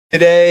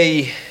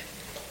Today,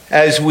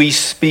 as we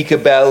speak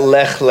about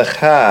Lech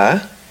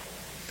Lecha,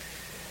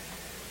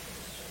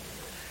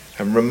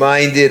 I'm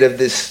reminded of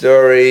this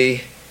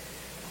story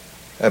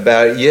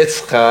about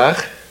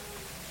Yitzchak,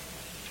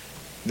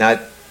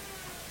 not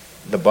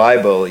the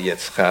Bible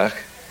Yitzchak,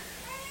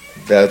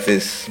 about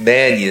this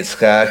man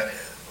Yitzchak,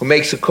 who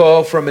makes a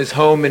call from his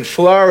home in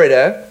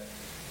Florida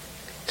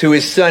to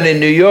his son in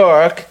New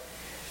York,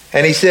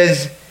 and he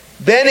says,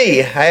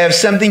 "Benny, I have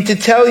something to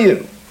tell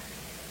you.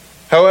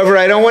 However,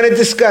 I don't want to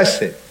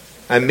discuss it.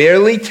 I'm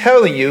merely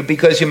telling you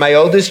because you're my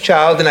oldest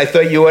child and I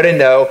thought you ought to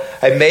know.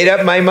 I've made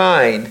up my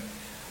mind.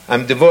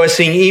 I'm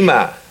divorcing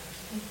Ima."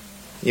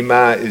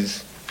 Ima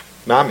is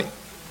mommy.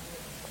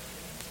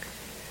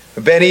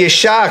 Benny is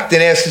shocked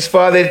and asks his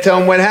father to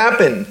tell him what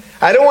happened.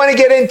 "I don't want to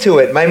get into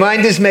it. My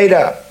mind is made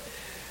up."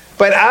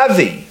 "But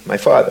Avi," my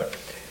father,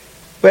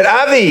 "but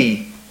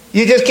Avi,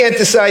 you just can't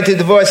decide to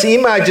divorce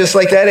Ima just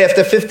like that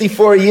after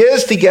 54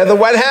 years together.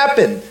 What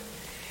happened?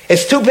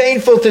 It's too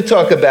painful to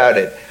talk about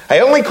it. I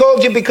only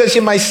called you because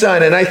you're my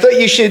son, and I thought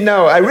you should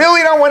know. I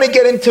really don't want to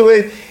get into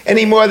it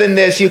any more than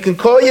this. You can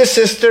call your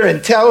sister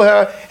and tell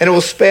her, and it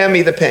will spare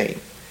me the pain."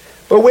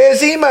 "But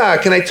where's Ima?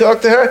 Can I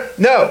talk to her?"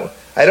 "No,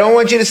 I don't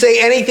want you to say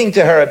anything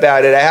to her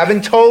about it. I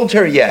haven't told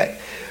her yet.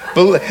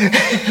 Believe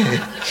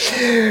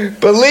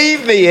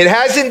me, it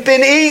hasn't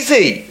been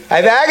easy.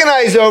 I've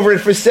agonized over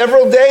it for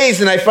several days,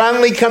 and I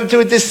finally come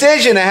to a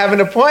decision. I have an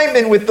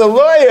appointment with the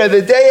lawyer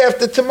the day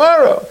after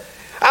tomorrow.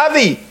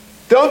 Avi,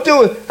 don't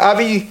do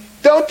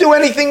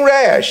anything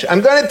rash. I'm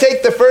going to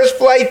take the first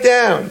flight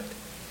down.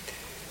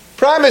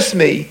 Promise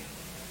me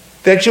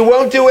that you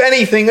won't do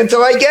anything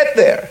until I get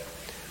there."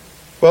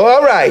 "Well,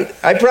 all right,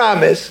 I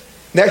promise.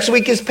 Next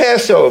week is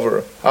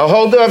Passover. I'll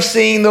hold off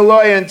seeing the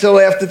lawyer until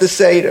after the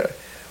Seder.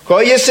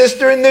 Call your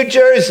sister in New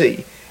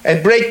Jersey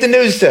and break the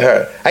news to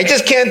her. I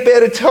just can't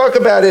bear to talk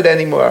about it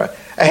anymore."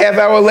 A half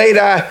hour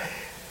later,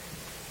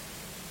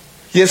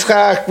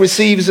 Yitzchak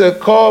receives a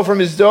call from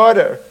his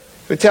daughter,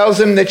 who tells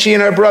him that she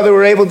and her brother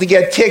were able to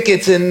get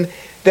tickets and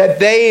that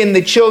they and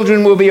the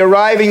children will be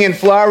arriving in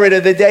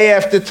Florida the day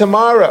after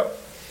tomorrow.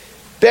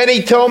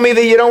 "Benny told me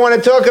that you don't want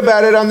to talk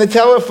about it on the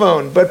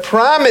telephone, but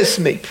promise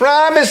me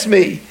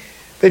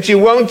that you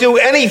won't do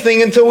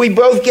anything until we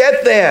both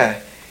get there."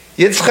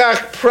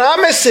 Yitzchak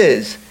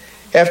promises.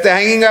 After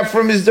hanging up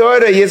from his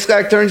daughter,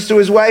 Yitzchak turns to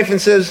his wife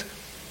and says,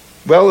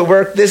 "Well, it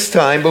worked this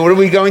time, but what are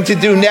we going to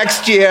do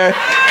next year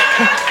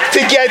to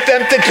get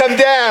them to come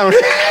down?"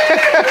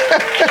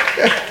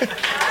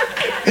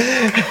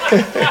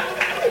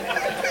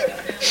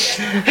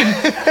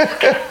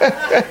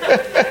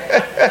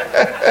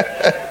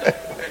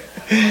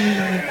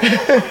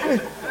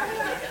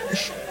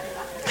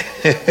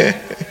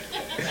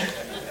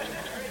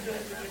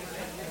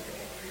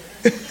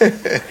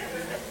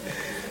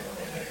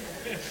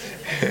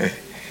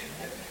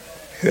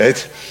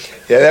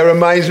 That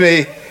reminds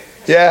me.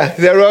 Yeah,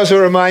 that also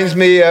reminds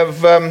me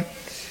of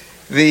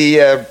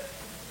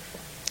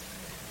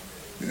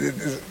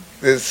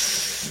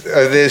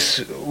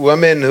this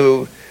woman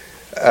who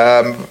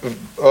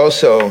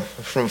also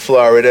from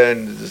Florida,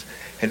 and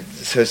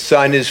her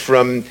son is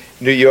from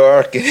New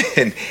York,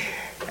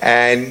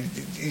 and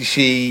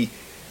she's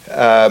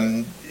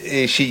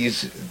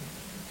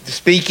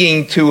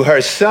speaking to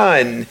her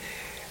son,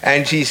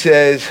 and he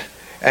says,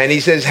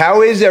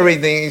 "How is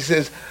everything?" He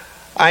says,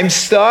 I'm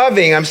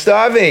starving. And she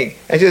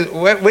says,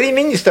 what do you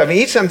mean you're starving?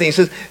 Eat something. He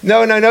says,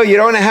 No, you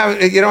don't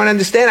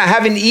understand. I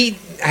haven't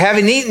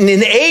eaten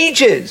in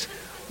ages.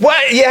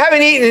 What? You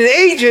haven't eaten in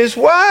ages?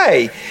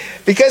 Why?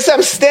 Because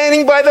I'm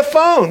standing by the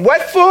phone.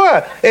 What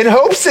for? In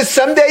hopes that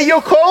someday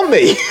you'll call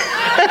me.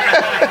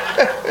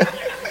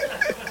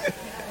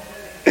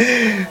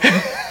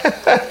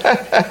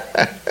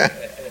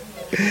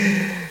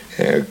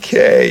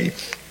 Okay.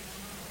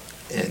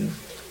 And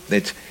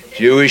that's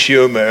Jewish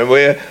humor, and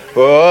we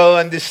all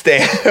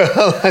understand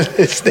that.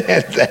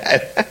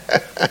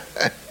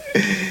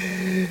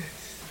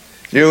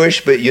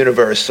 Jewish but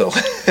universal.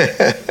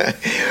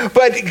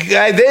 But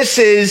this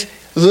is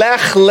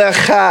Lech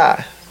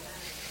Lecha,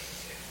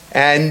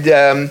 and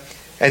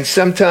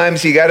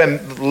sometimes you got to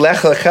Lech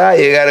Lecha.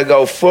 You got to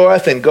go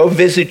forth and go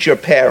visit your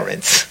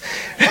parents,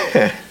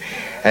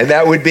 and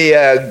that would be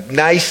a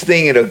nice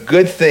thing and a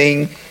good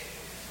thing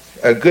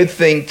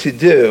to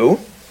do.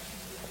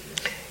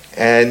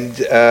 And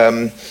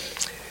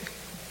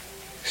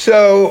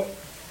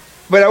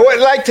but I would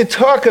like to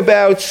talk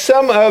about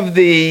some of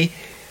the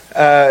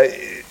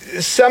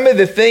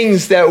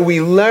things that we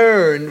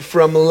learn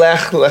from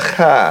Lech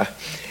Lecha.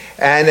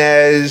 And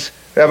as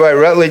Rabbi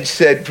Rutledge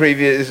said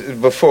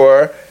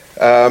before,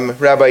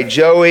 Rabbi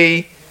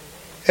Joey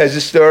has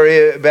a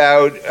story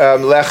about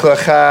Lech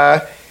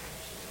Lecha,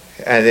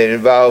 and it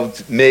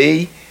involved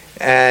me,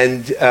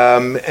 and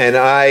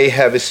I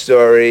have a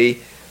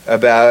story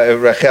about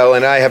Rachel,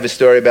 and I have a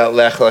story about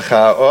Lech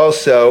Lecha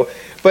also.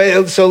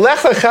 But so Lech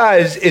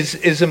Lecha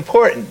is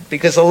important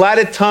because a lot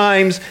of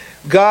times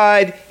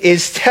God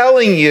is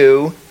telling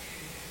you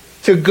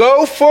to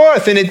go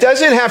forth. And it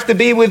doesn't have to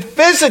be with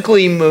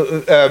physically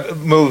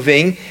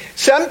moving.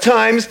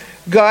 Sometimes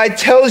God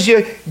tells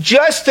you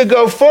just to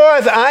go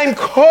forth. I'm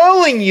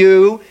calling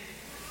you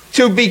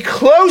to be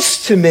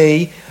close to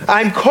me.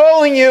 I'm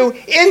calling you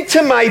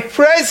into my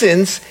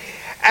presence.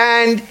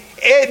 And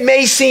it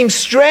may seem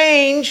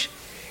strange.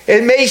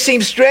 It may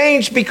seem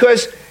strange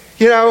because,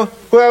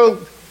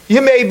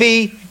 you may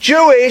be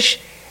Jewish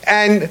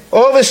and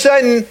all of a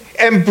sudden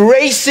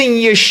embracing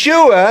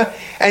Yeshua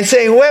and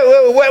saying,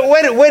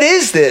 what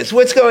is this?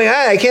 What's going on?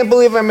 I can't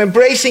believe I'm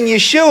embracing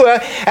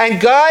Yeshua,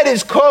 and God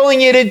is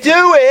calling you to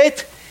do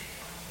it.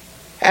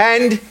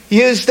 And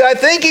you start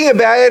thinking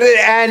about it,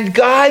 and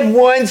God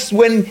wants,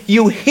 when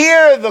you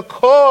hear the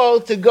call,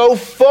 to go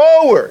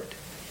forward,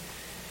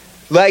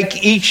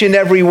 like each and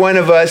every one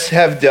of us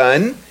have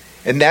done.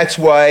 And that's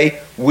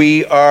why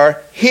we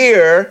are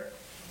here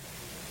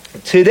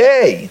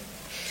today.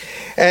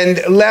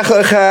 And Lech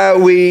Lecha,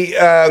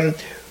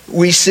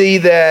 we see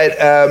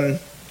that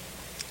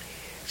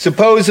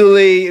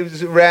supposedly it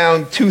was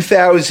around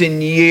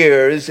 2,000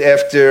 years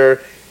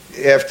after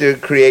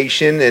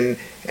creation, and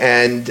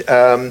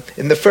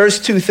in the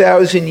first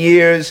 2,000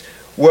 years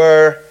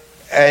were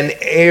an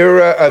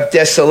era of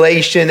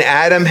desolation.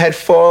 Adam had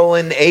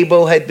fallen,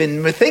 Abel had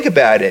been. Think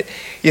about it.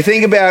 You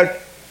think about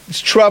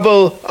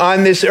trouble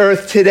on this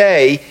earth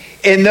today.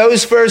 In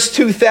those first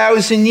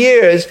 2,000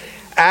 years,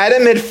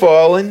 Adam had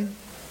fallen.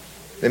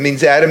 That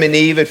means Adam and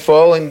Eve had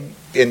fallen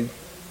and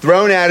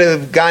thrown out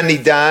of Gan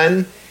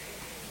Eden.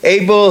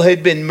 Abel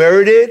had been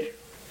murdered.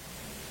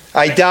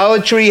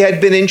 Idolatry had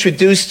been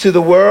introduced to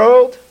the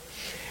world.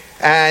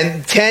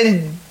 And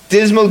 10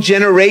 dismal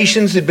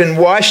generations had been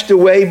washed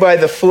away by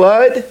the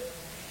flood.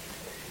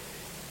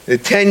 The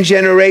 10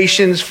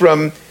 generations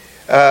from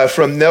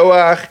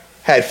Noah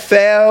had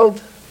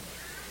failed.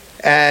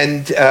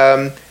 And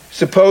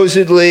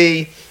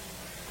supposedly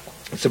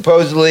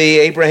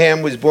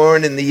Abraham was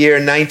born in the year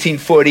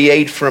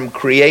 1948 from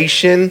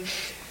creation,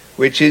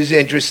 which is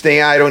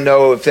interesting. I don't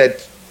know if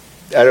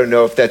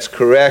that's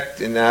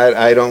correct, and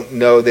I don't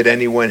know that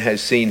anyone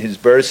has seen his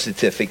birth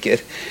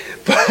certificate.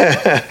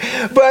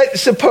 But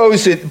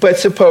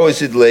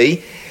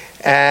supposedly,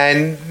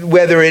 and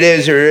whether it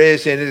is or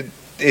isn't,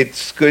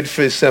 it's good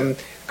for some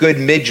good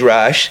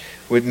midrash,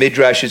 with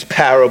midrash's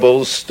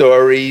parables,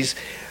 stories,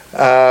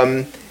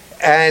 and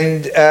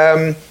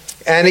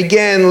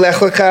again, Lech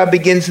Lecha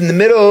begins in the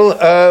middle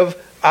of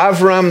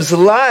Avram's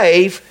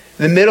life,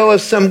 the middle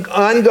of some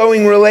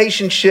ongoing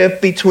relationship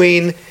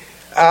between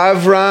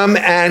Avram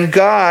and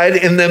God,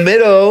 in the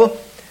middle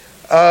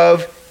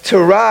of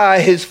Terah,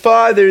 his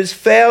father's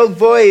failed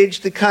voyage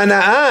to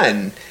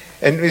Canaan.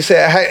 And we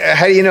say,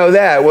 how do you know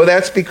that? Well,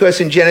 that's because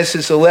in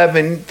Genesis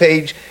 11,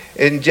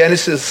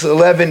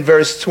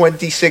 verse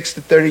 26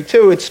 to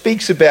 32, it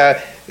speaks about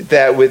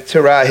that with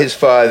Terah, his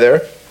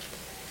father.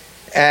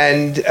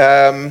 And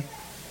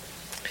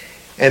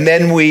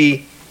then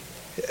we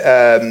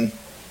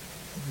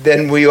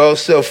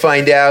also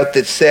find out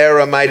that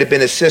Sarah might have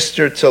been a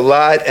sister to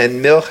Lot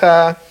and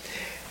Milcah.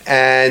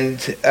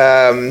 And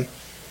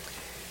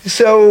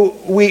so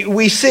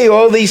we see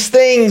all these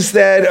things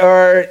that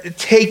are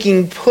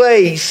taking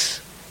place.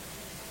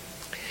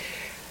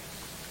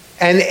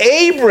 And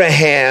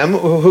Abraham,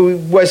 who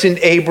wasn't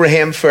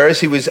Abraham first,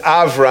 he was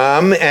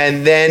Avram,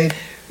 and then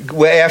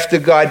after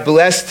God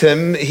blessed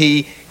him,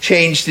 he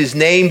changed his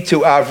name to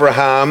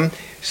Avraham,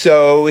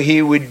 so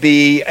he would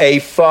be a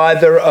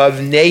father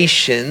of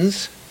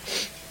nations.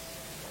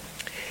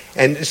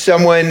 And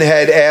someone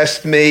had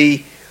asked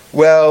me,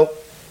 well,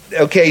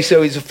 okay,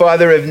 so he's a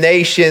father of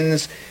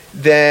nations,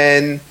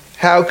 then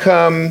how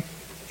come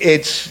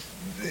he's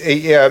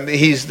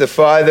the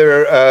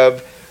father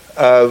of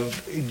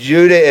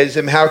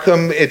Judaism? How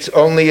come it's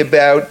only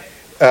about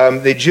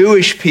the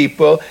Jewish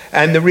people?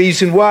 And the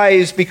reason why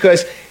is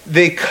because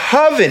the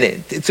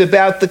covenant, it's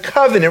about the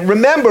covenant.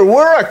 Remember,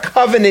 we're a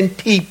covenant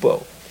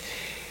people.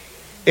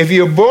 If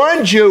you're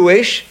born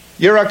Jewish,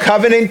 you're a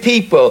covenant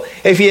people.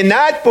 If you're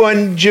not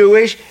born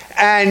Jewish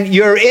and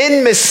you're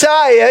in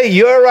Messiah,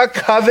 you're a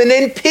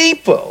covenant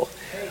people.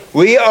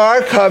 We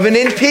are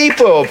covenant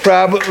people.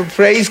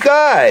 Praise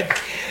God.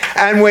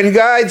 And when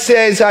God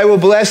says, I will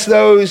bless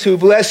those who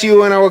bless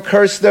you and I will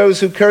curse those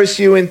who curse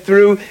you, and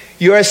through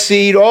your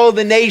seed all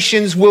the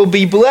nations will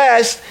be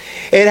blessed,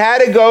 it had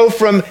to go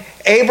from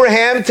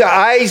Abraham to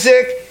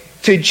Isaac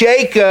to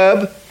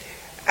Jacob,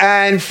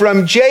 and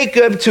from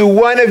Jacob to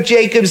one of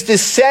Jacob's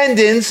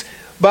descendants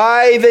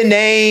by the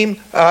name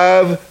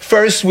of,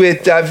 first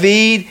with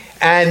David,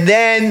 and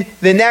then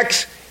the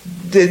next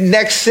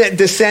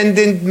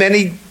descendant,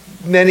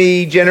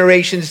 many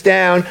generations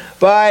down,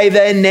 by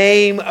the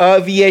name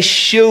of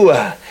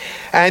Yeshua.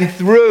 And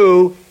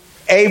through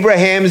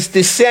Abraham's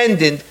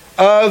descendant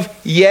of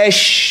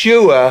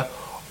Yeshua,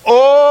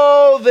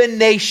 all the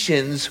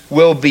nations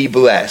will be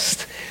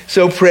blessed.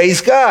 So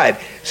praise God.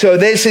 So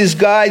this is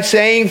God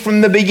saying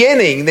from the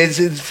beginning. This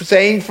is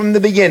saying from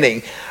the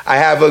beginning. I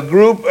have a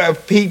group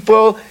of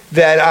people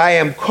that I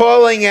am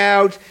calling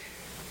out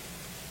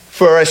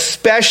for a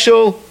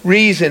special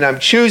reason. I'm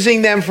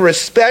choosing them for a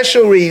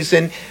special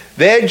reason.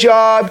 Their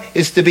job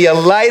is to be a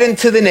light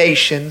unto the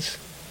nations.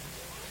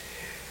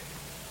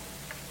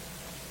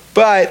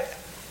 But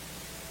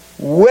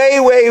way,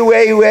 way,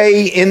 way,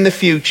 way in the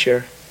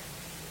future,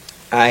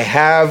 I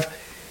have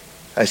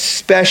a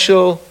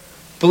special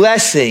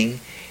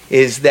blessing,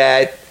 is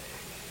that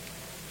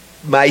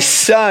my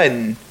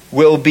son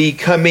will be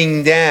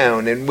coming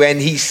down. And when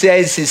he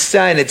says his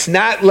son, it's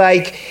not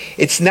like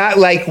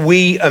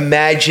we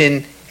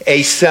imagine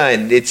a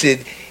son. It's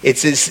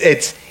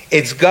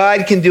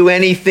God can do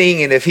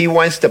anything, and if he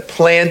wants to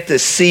plant the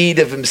seed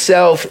of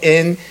himself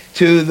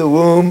into the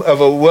womb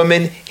of a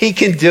woman, he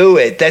can do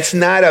it. That's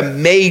not a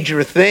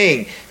major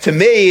thing. To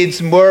me,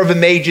 it's more of a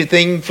major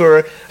thing for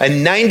a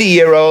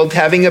 90-year-old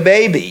having a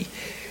baby.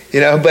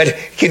 But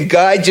can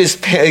God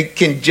just plant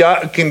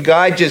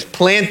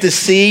the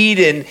seed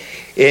in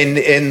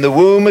the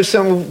womb of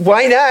someone?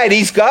 Why not?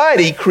 He's God.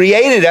 He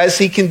created us.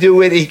 He can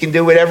do it. He can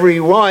do whatever he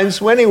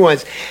wants when he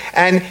wants.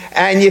 And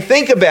you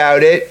think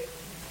about it.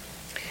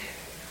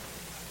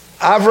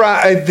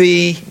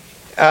 The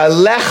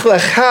Lech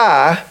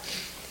Lecha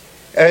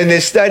and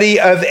the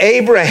study of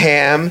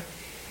Abraham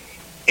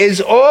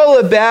is all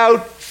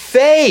about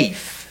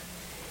faith.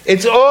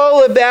 It's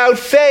all about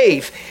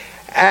faith.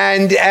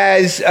 And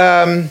as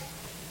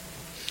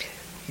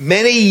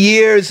many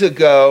years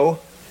ago,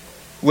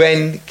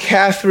 when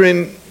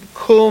Catherine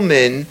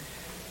Kuhlman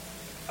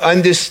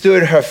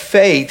understood her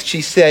faith, she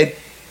said,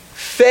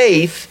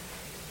 faith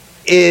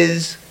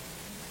is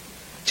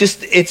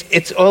just,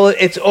 it's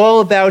all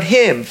about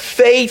him.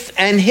 Faith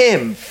and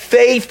him.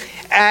 Faith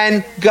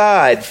and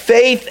God.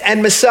 Faith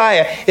and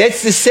Messiah.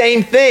 It's the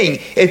same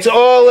thing. It's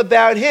all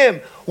about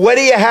him. What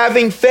are you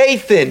having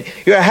faith in?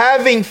 You're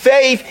having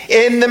faith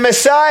in the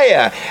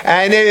Messiah.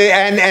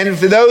 And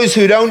for those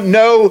who don't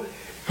know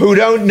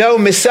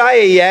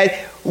Messiah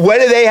yet, what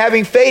are they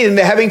having faith in?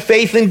 They're having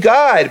faith in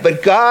God.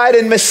 But God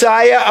and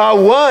Messiah are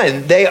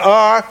one. They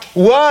are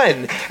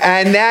one.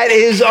 And that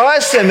is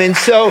awesome. And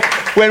so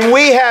when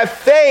we have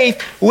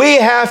faith, we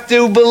have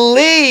to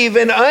believe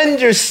and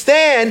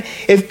understand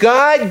if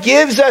God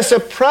gives us a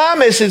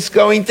promise, it's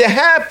going to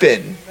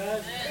happen.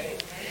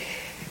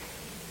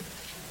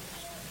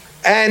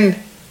 And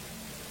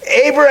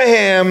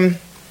Abraham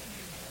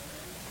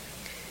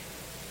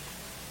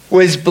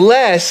was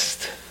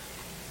blessed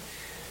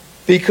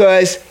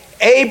because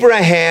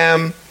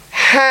Abraham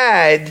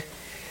had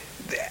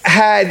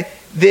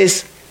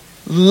this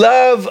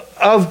love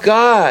of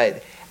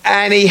God,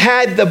 and he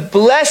had the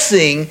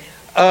blessing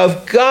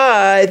of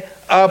God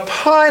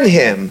upon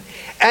him.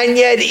 And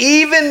yet,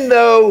 even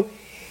though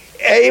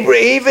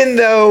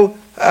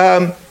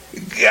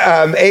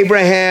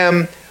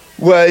Abraham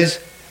was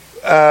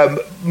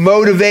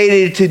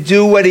motivated to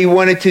do what he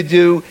wanted to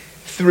do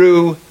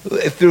through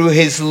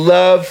his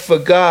love for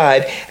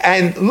God.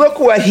 And look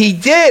what he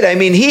did. I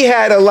mean, he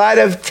had a lot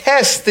of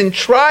tests and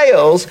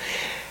trials.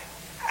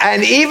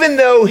 And even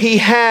though he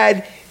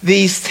had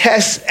these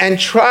tests and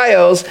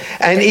trials,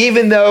 and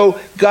even though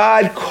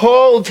God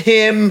called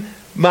him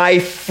my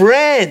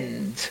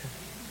friend,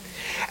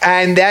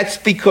 and that's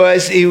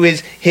because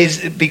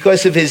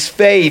because of his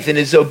faith and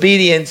his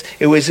obedience,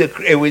 it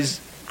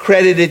was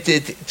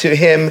credited to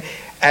him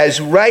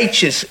as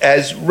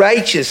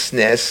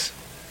righteousness.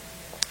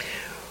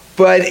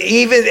 But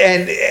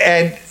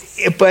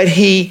but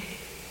he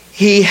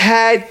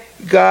had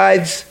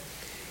God's,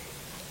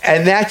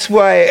 and that's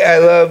why I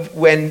love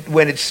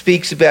when it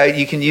speaks about,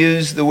 you can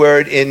use the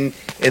word in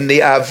the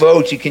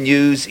Avot, you can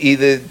use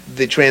either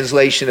the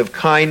translation of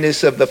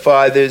kindness of the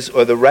fathers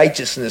or the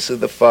righteousness of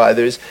the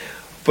fathers.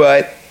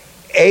 But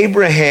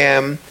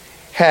Abraham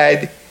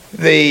had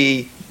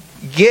the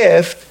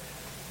gift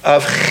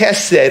of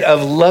chesed,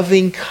 of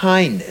loving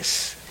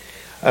kindness.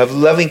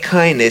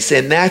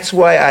 And that's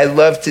why I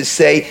love to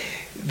say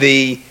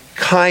the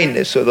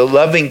kindness or the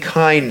loving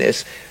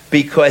kindness,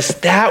 because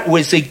that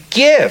was a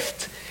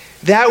gift.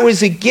 That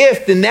was a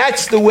gift, and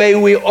that's the way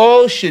we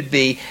all should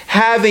be,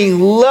 having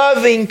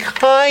loving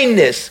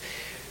kindness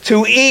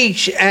to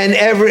each and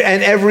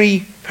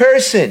every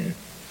person.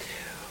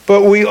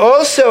 But we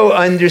also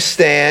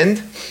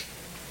understand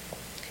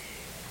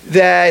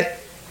that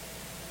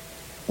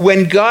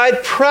when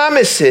God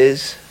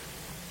promises,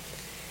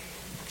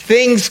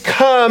 things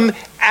come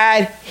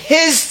at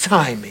his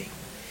timing,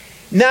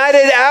 not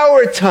at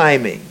our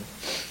timing.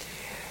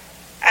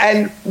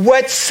 And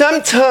what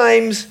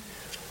sometimes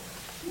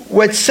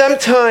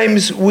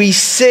we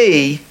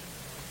see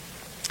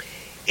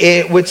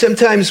at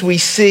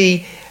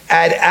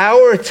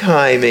our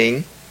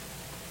timing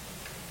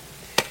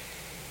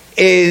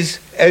is,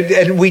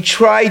 and we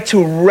try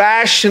to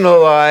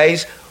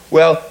rationalize,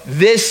 well,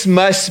 this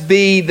must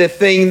be the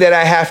thing that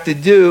I have to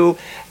do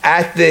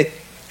at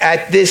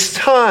this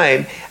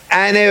time.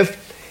 And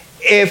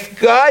if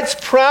God's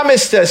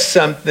promised us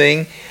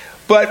something,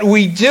 but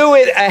we do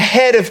it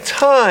ahead of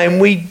time,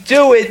 we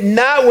do it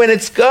not when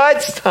it's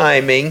God's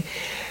timing,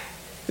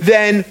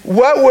 then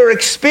what we're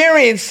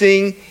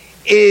experiencing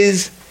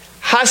is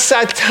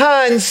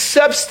Hasatan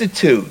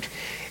substitute.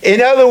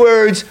 In other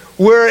words,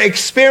 we're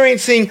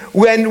experiencing,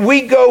 when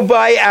we go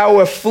by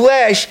our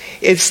flesh,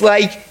 it's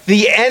like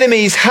the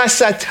enemy's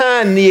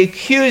Hasatan, the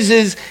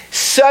accuser's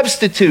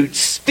substitute,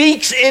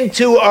 speaks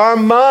into our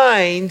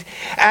mind,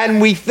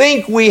 and we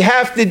think we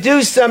have to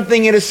do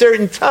something at a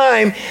certain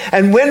time,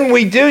 and when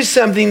we do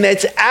something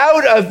that's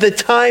out of the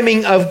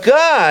timing of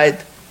God,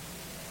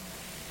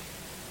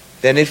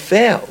 then it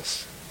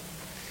fails.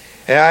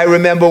 And I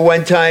remember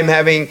one time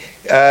having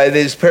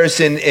this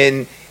person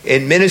in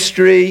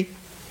ministry,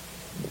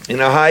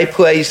 in a high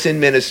place in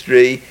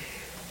ministry,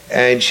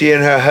 and she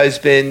and her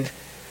husband,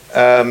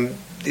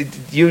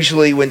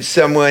 usually when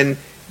someone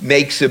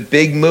makes a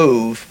big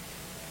move,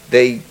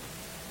 they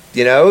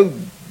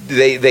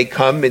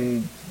come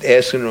and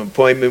ask an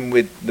appointment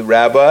with the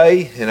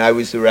rabbi, and I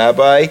was the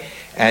rabbi,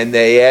 and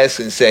they ask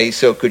and say,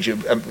 so could you,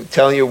 I'm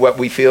telling you what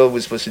we feel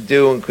we're supposed to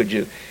do, and could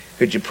you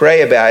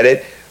pray about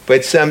it?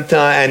 But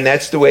sometimes, and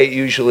that's the way it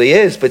usually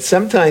is, but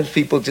sometimes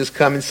people just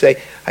come and say,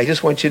 I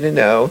just want you to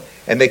know,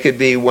 and they could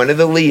be one of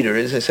the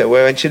leaders, and say,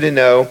 well, I want you to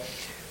know,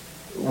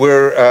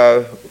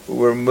 we're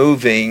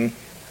moving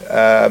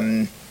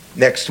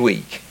next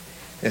week.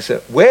 And so,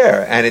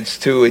 where? And it's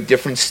to a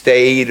different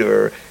state,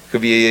 or it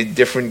could be a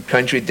different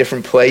country, a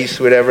different place,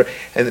 whatever,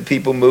 and the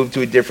people move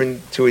to a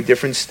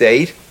different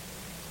state.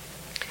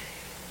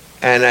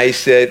 And I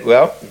said,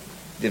 well,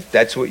 if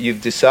that's what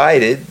you've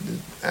decided,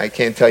 I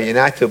can't tell you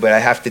not to, but I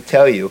have to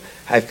tell you,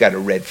 I've got a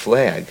red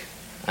flag.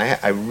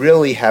 I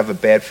really have a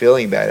bad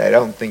feeling about it. I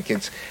don't think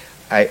it's,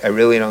 I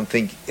really don't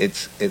think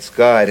it's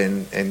God,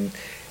 and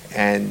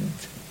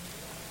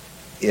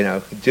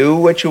do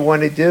what you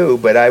want to do,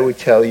 but I would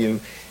tell you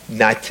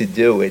not to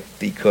do it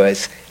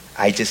because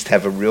I just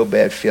have a real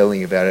bad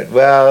feeling about it.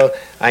 Well,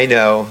 I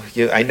know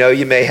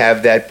you may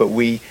have that, but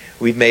we've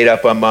made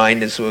up our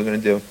mind. This is what we're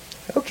going to do.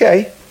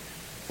 Okay.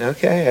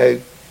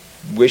 I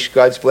wish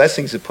God's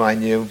blessings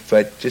upon you,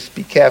 but just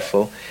be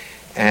careful.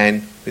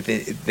 And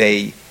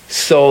they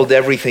sold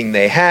everything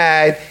they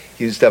had,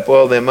 used up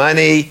all their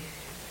money,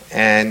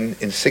 and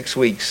in 6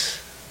 weeks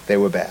they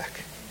were back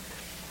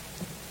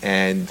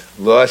and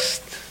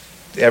lost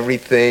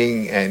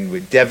everything and were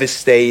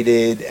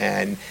devastated.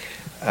 And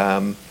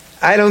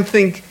I don't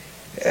think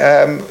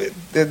then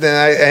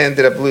I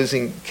ended up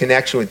losing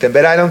connection with them,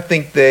 but I don't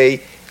think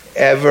they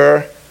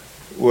ever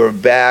were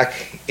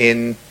back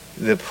in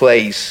the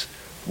place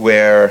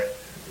where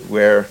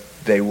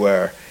they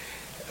were.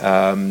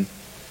 And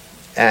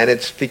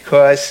it's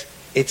because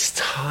it's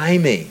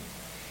timing.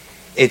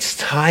 It's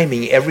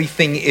timing.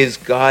 Everything is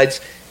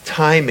God's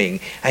timing.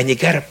 And you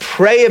got to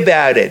pray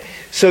about it.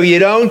 So you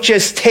don't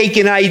just take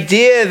an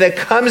idea that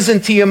comes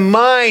into your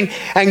mind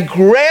and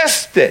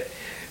grasp it.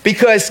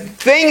 Because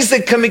things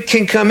that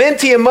can come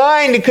into your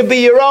mind, it could be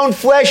your own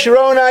flesh, your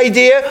own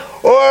idea,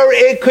 or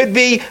it could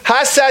be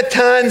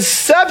Hasatan's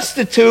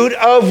substitute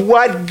of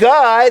what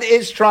God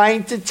is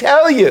trying to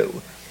tell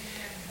you.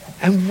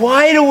 And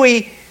why do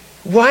we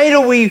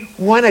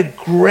want to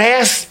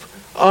grasp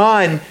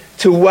on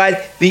to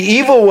what the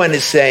evil one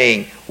is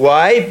saying?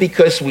 Why?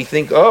 Because we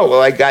think, oh,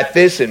 well, I got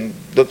this, and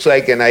looks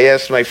like, and I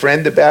asked my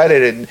friend about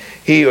it, and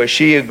he or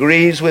she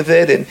agrees with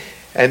it,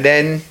 and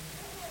then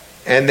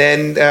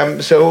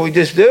so we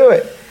just do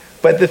it.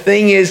 But the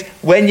thing is,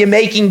 when you're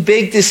making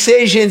big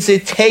decisions,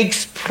 it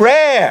takes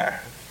prayer.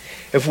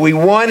 If we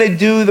want to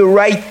do the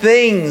right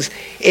things,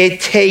 it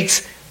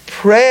takes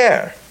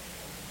prayer.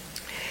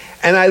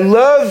 And I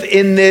love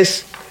in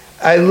this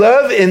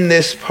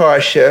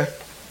parsha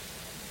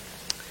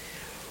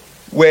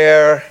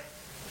where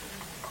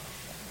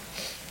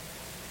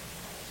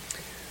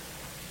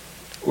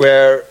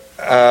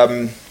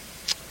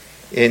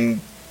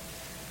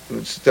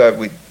let's start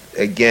with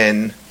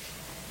again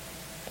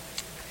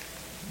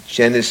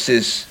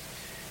Genesis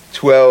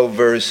 12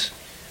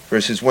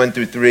 verses 1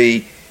 through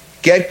 3.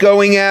 Get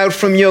going out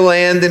from your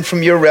land and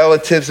from your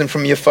relatives and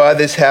from your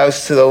father's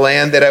house to the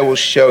land that I will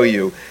show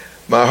you.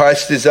 My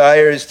heart's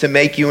desire is to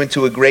make you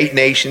into a great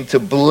nation, to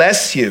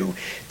bless you,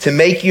 to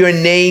make your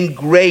name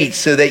great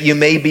so that you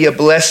may be a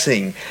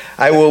blessing.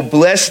 I will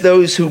bless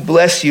those who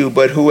bless you,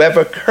 but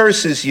whoever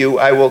curses you,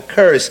 I will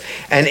curse.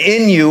 And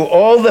in you,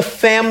 all the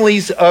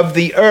families of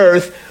the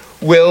earth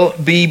will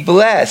be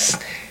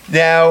blessed.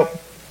 Now,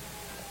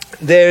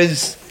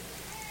 it's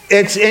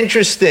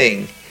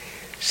interesting.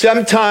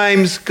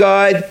 Sometimes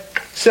God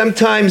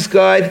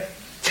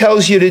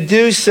tells you to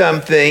do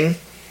something,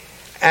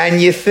 and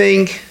you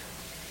think,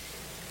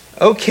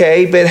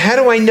 okay, but how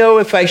do I know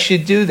if I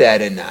should do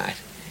that or not?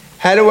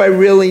 How do I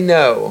really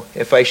know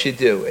if I should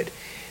do it?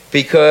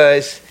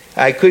 Because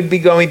I could be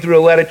going through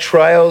a lot of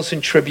trials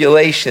and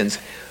tribulations.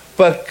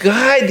 But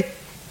God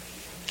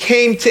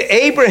came to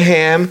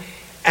Abraham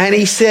and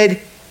he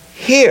said,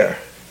 here,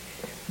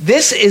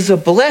 this is a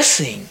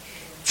blessing.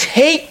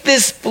 Take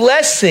this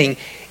blessing.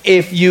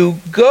 If you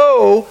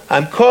go,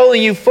 I'm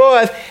calling you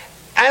forth,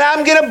 and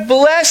I'm going to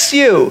bless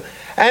you.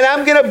 And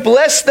I'm going to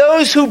bless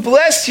those who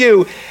bless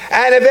you.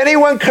 And if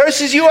anyone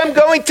curses you, I'm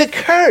going to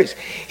curse.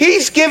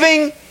 He's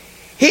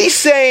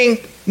saying,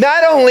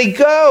 Not only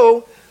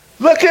go,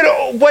 look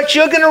at what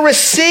you're going to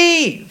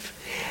receive.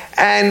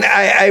 And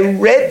I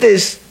read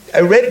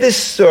this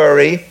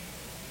story,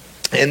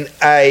 and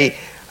I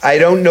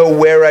don't know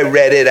where I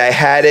read it. I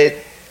had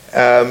it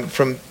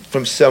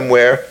from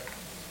somewhere,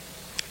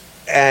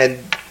 and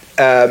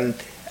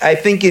I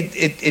think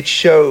it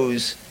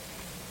shows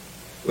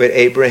what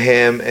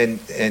Abraham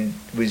and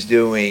was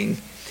doing.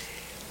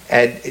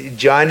 And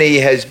Johnny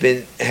has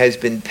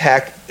been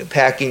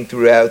packing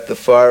throughout the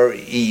Far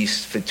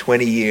East for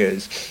 20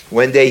 years.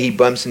 One day he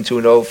bumps into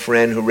an old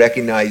friend who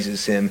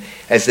recognizes him.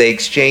 As they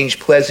exchange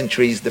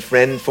pleasantries, the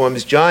friend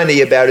informs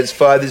Johnny about his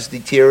father's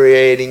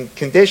deteriorating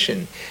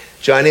condition.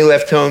 Johnny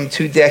left home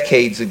 2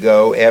 decades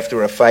ago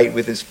after a fight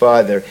with his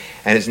father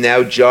and is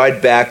now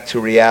jarred back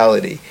to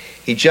reality.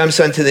 He jumps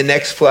onto the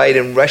next flight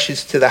and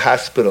rushes to the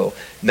hospital.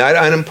 Not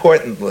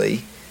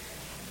unimportantly,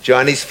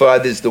 Johnny's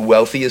father is the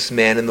wealthiest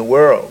man in the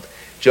world.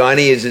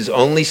 Johnny is his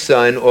only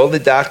son. All the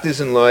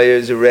doctors and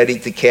lawyers are ready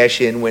to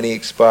cash in when he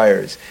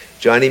expires.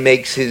 Johnny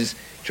makes his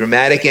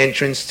dramatic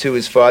entrance to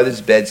his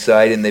father's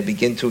bedside, and they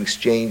begin to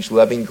exchange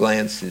loving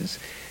glances.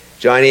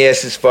 Johnny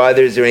asks his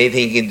father, is there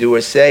anything he can do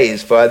or say?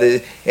 His father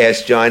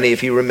asks Johnny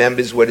if he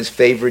remembers what his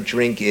favorite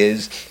drink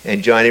is,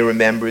 and Johnny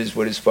remembers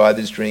what his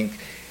father's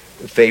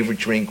favorite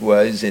drink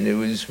was, and it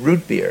was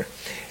root beer.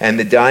 And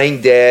the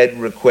dying dad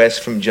requests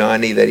from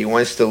Johnny that he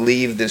wants to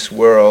leave this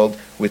world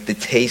with the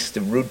taste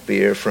of root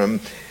beer from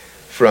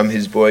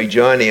his boy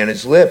Johnny on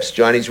his lips.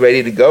 Johnny's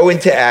ready to go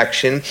into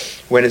action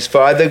when his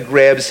father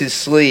grabs his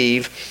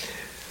sleeve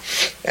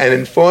and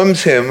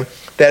informs him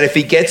that if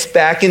he gets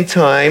back in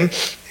time,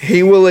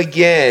 he will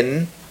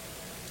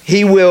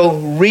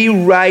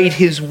rewrite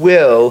his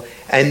will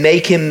and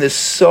make him the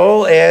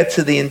sole heir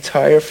to the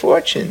entire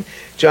fortune.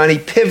 Johnny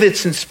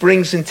pivots and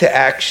springs into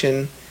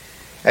action.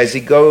 As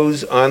he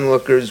goes,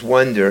 onlookers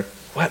wonder,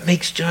 what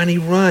makes Johnny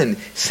run?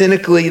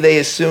 Cynically, they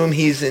assume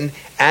he's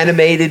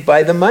animated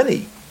by the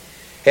money.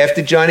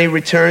 After Johnny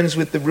returns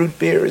with the root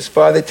beer, his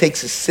father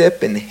takes a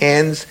sip and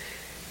hands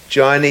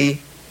Johnny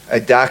a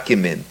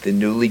document, the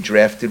newly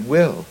drafted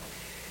will.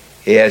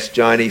 He asks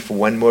Johnny for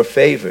one more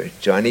favor.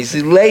 Johnny's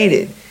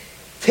elated.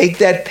 Take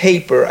that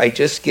paper I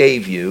just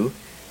gave you,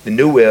 the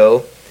new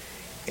will,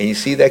 and you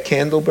see that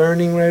candle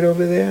burning right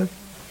over there?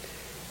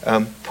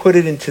 Put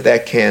it into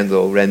that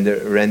candle,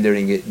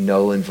 rendering it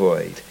null and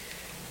void.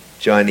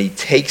 Johnny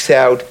takes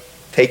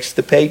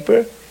the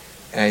paper,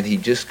 and he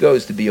just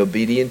goes to be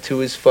obedient to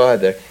his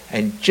father.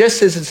 And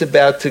just as it's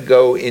about to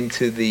go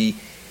into the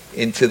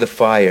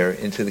fire,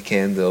 into the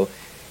candle,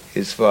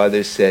 his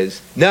father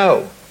says,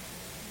 "No,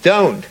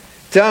 don't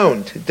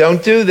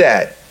do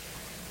that."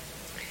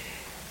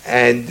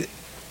 And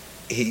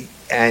he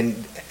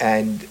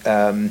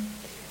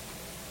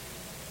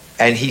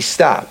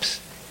stops.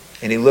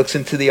 And he looks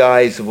into the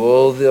eyes of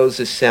all those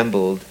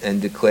assembled and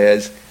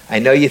declares, I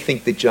know you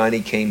think that Johnny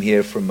came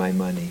here for my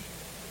money.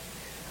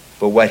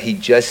 But what he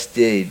just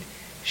did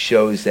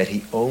shows that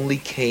he only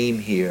came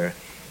here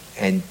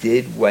and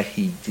did what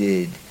he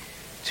did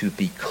to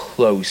be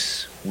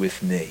close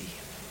with me.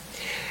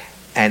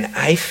 And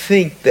I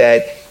think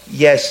that,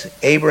 yes,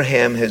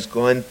 Abraham has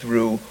gone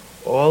through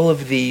all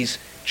of these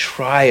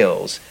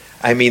trials.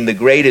 I mean, the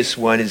greatest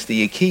one is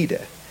the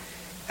Akedah.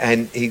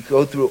 And he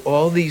go through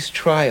all these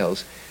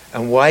trials.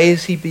 And why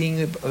is he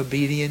being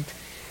obedient?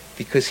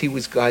 Because he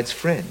was God's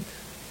friend.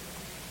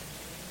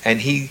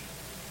 And he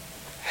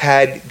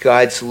had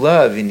God's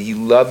love, and he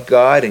loved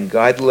God, and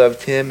God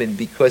loved him, and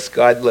because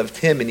God loved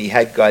him and he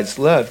had God's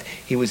love,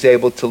 he was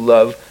able to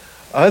love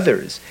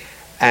others.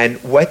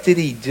 And what did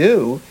he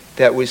do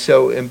that was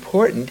so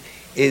important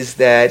is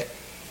that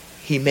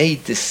he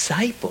made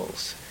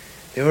disciples.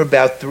 There were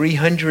about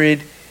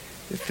 300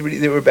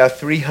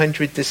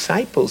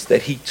 disciples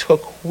that he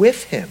took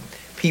with him.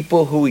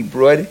 People who he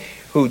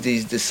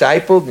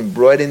discipled and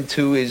brought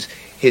into his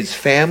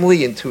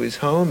family, into his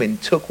home, and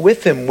took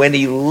with him when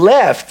he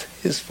left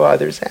his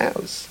father's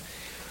house.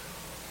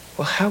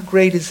 Well, how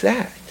great is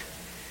that?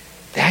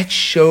 That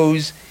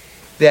shows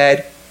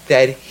that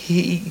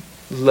he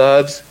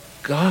loves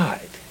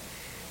God.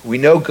 We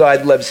know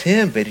God loves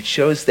him, but it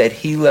shows that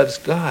he loves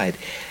God.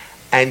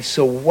 And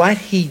so what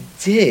he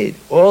did,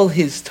 all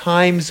his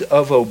times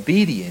of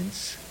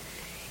obedience,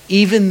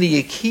 even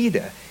the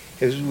Akedah,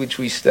 which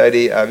we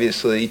study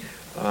obviously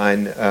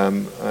on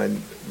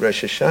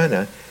Rosh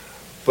Hashanah,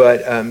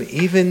 but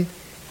even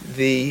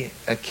the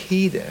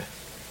Akedah,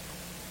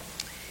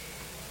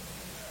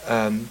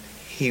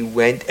 he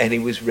went and he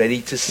was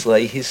ready to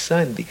slay his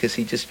son because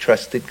he just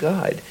trusted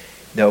God,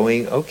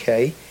 knowing,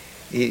 okay,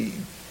 he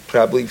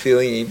probably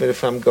feeling even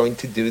if I'm going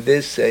to do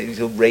this,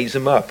 he'll raise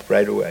him up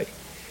right away.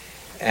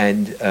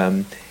 And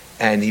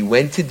he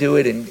went to do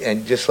it,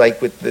 and just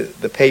like with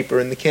the paper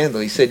and the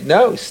candle, he said,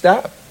 no,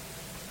 stop.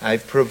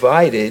 I've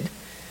provided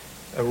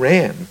a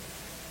ram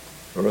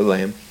or a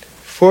lamb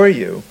for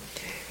you.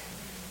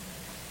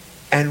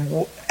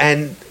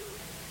 And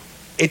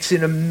it's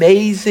an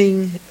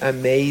amazing,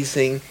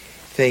 amazing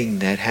thing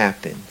that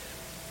happened.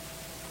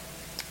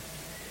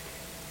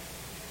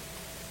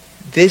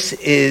 This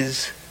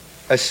is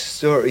a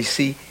story.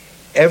 See,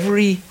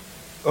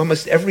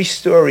 almost every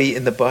story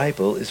in the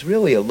Bible is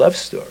really a love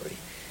story,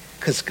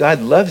 because God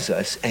loves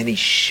us and he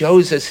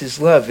shows us his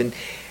love,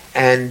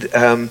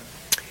 and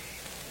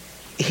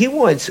he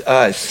wants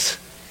us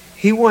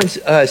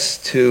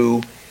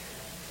to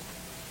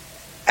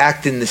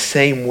act in the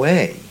same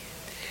way.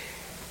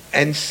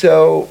 And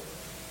so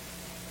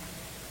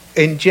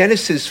in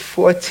Genesis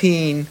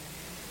 14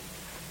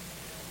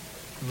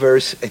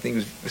 verse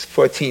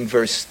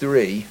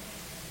 3,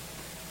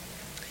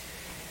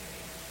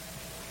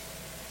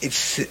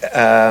 it's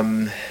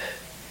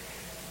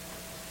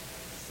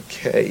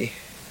okay.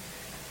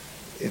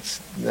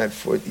 It's not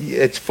 14.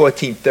 It's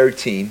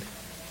 14:13.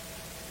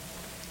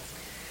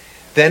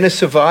 Then a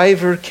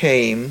survivor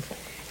came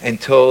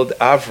and told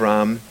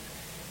Avram,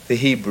 the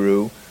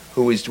Hebrew,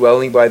 who was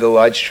dwelling by the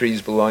large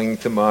trees belonging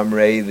to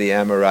Mamre, the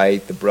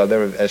Amorite, the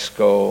brother of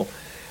Eshcol,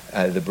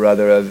 the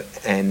brother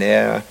of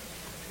Aner,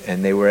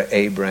 and they were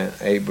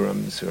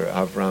Abram's or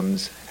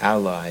Avram's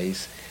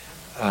allies.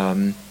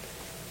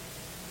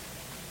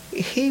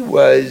 He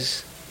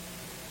was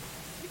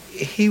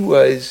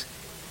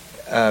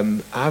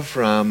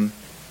Avram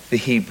the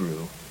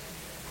Hebrew.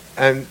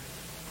 And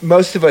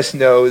most of us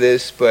know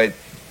this, but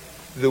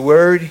the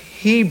word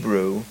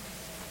Hebrew,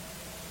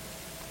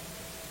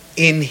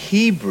 in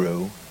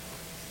Hebrew,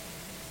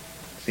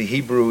 the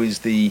Hebrew is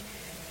the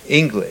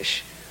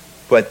English,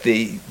 but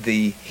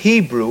the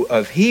Hebrew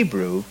of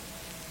Hebrew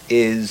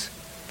is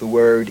the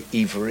word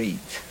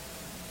Ivrit.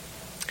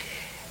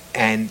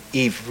 And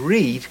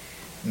Ivrit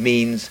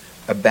means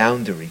a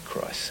boundary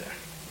crosser.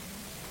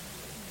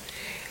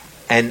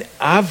 And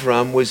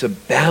Avram was a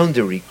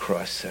boundary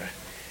crosser.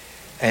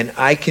 And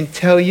I can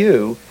tell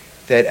you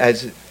that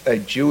as a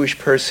Jewish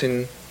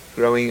person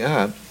growing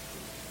up,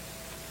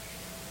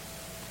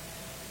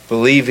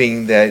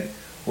 believing that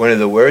one of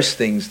the worst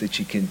things that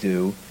you can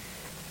do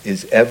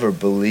is ever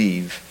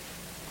believe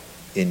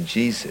in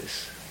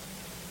Jesus,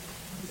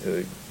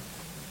 or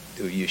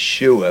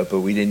Yeshua,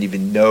 but we didn't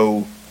even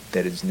know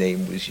that his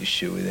name was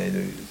Yeshua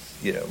then,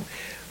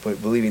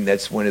 but believing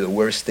that's one of the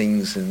worst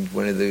things and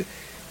one of the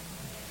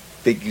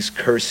biggest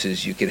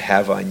curses you could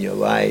have on your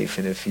life.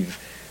 And if you've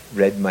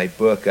read my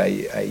book,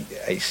 I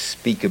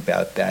speak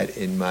about that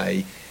in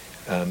my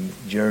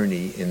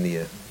journey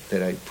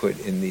that I put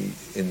in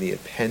the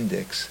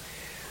appendix.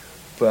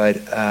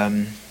 But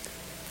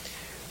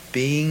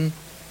being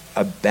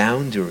a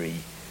boundary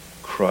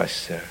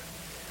crosser,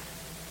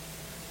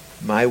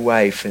 my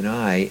wife and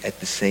I, at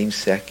the same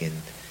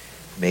second,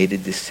 made a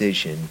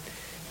decision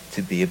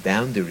to be a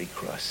boundary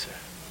crosser.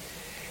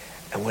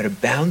 And what a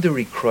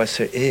boundary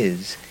crosser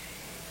is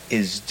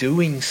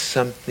doing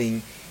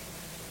something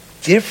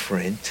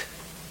different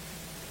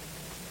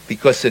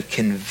because of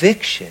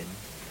conviction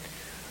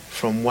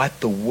from what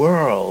the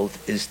world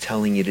is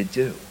telling you to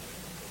do.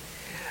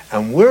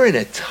 And we're in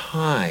a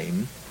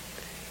time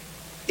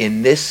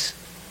in this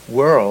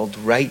world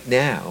right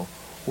now,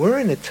 we're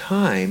in a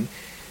time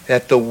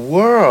that the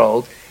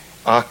world,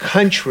 our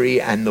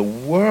country and the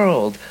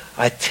world,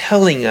 are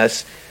telling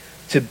us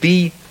to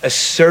be a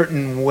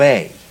certain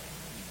way.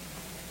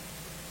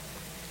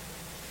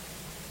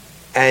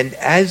 And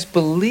as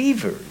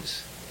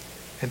believers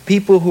and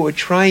people who are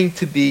trying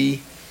to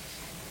be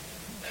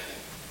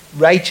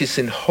righteous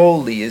and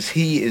holy as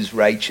he is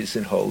righteous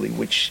and holy,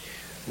 which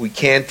we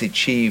can't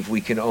achieve,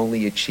 we can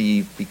only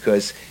achieve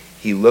because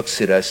he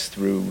looks at us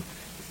through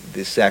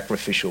the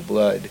sacrificial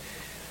blood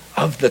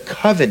of the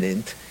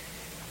covenant,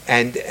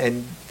 and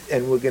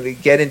we're going to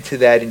get into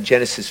that in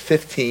Genesis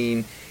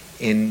 15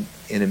 in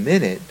a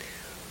minute.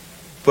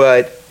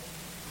 But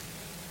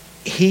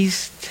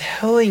he's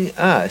telling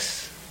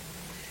us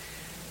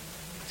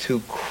to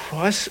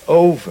cross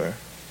over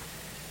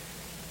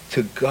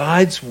to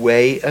God's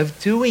way of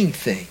doing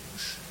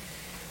things.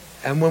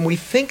 And when we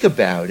think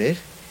about it,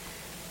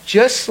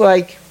 just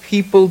like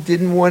people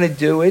didn't want to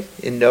do it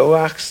in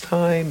Noah's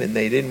time, and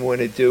they didn't want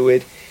to do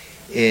it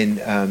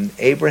in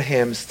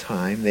Abraham's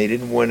time, they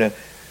didn't want to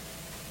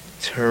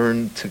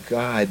turn to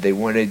God. They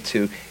wanted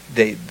to.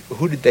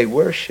 Who did they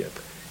worship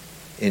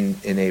in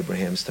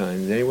Abraham's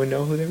time? Does anyone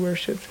know who they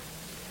worshipped?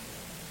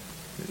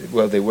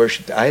 Well, they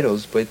worshipped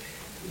idols, but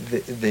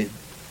the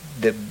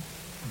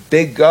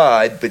big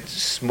God, but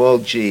small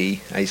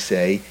g, I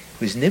say,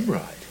 was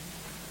Nimrod.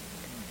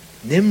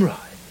 Nimrod.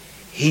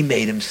 He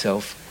made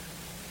himself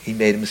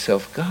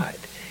God.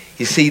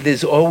 You see,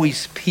 there's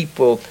always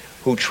people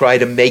who try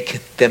to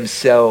make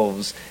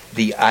themselves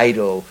the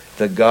idol,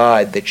 the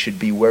God that should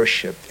be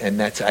worshipped, and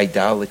that's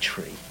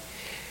idolatry.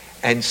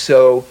 And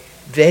so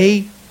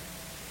they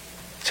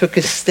took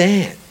a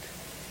stand.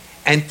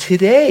 And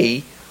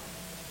today,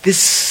 there's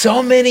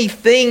so many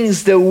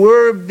things that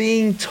we're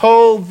being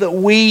told that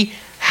we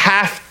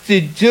have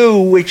to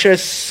do, which are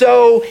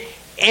so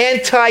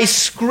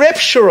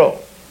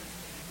anti-scriptural.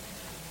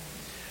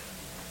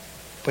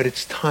 But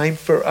it's time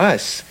for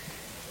us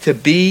to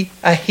be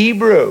a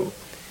Hebrew,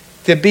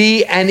 to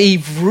be an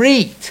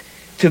Ivrit,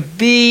 to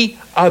be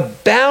a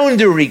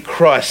boundary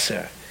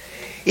crosser.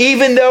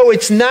 Even though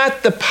it's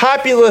not the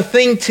popular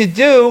thing to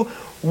do,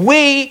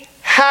 We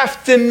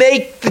have to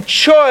make the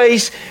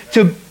choice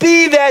to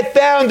be that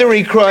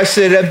boundary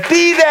crosser, to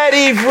be that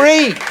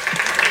Ivri.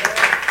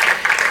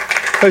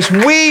 Because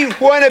we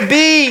want to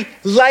be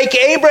like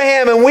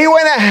Abraham, and we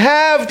want to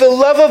have the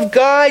love of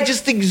God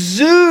just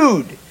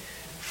exude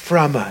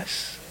from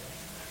us.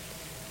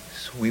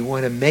 So we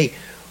want to make...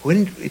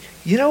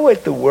 You know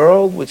what the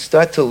world would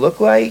start to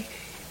look like,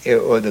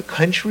 or the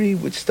country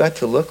would start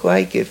to look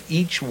like, if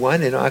each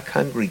one in our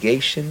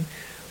congregation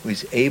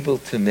was able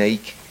to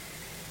make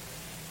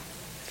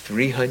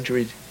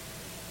 300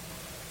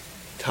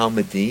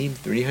 Talmudim,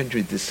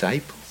 300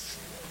 disciples?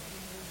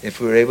 If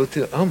we were able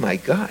to, oh my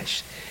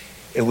gosh,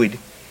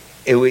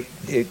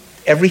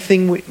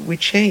 everything would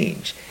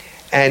change.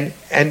 And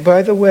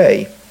by the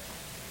way,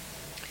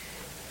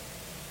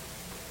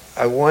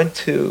 I want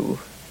to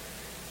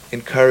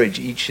encourage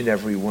each and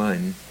every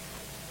one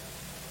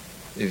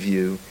of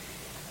you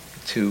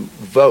to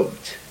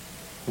vote.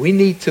 We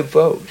need to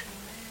vote.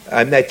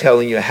 I'm not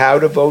telling you how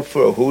to vote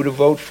for or who to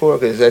vote for,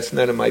 because that's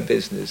none of my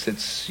business.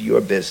 It's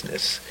your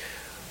business.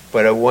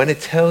 But I want to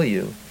tell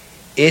you,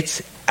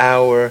 it's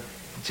our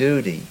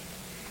duty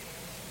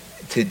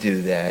to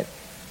do that.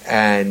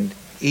 And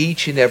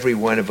each and every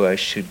one of us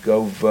should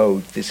go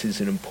vote. This is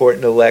an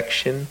important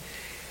election,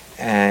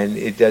 and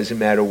it doesn't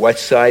matter what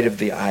side of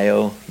the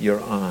aisle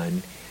you're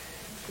on.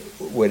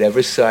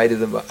 Whatever side of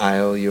the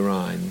aisle you're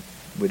on,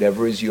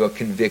 whatever is your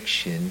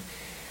conviction,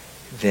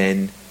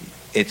 then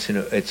it's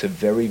a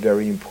very,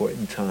 very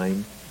important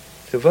time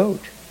to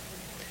vote.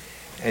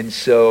 And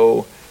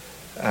so,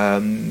 I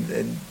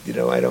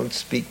don't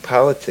speak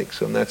politics,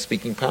 so I'm not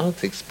speaking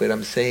politics, but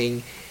I'm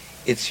saying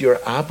it's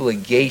your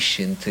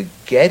obligation to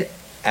get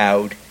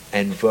out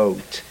and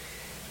vote.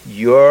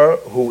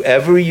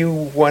 Whoever you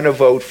want to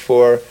vote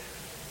for,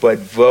 but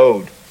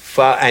vote.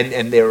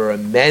 And there are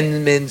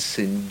amendments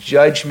and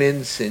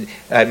judges,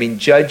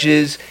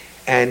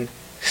 and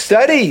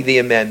study the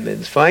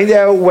amendments. Find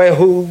out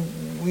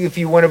if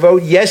you want to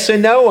vote yes or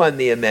no on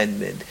the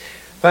amendment.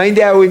 Find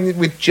out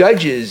with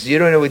judges. You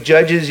don't know, with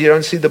judges, you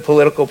don't see the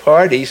political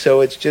party, so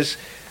it's just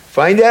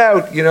find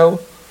out,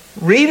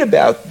 read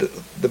about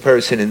the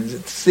person and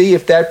see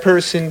if that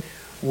person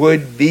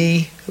would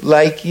be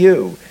like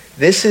you.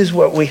 This is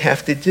what we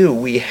have to do.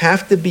 We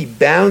have to be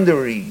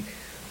boundary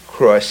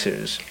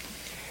crossers.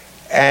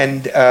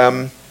 And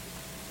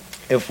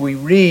if we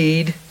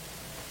read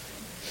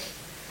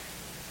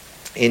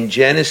in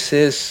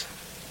Genesis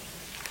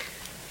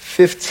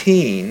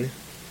 15,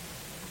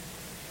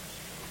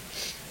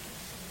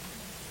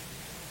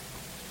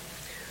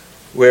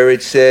 where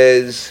it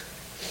says,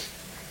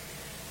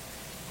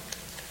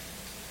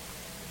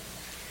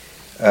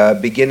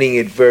 beginning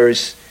at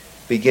verse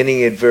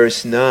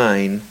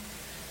 9, it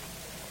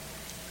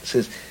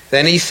says,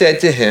 then he said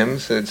to him,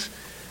 so it's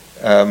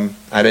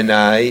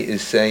Adonai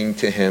is saying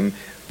to him,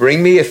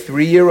 bring me a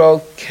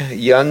 3-year-old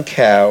young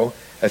cow,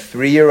 a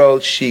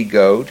 3-year-old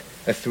she-goat,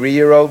 a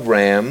 3-year-old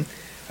ram,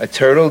 a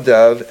turtle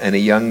dove, and a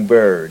young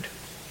bird.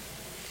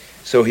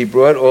 So he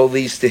brought all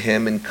these to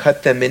him and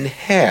cut them in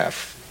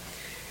half,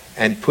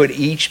 and put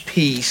each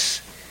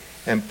piece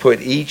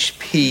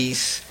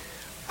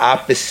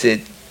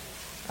opposite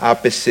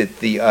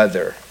the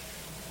other.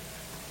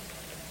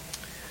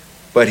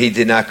 But he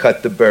did not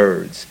cut the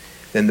birds.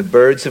 Then the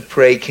birds of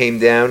prey came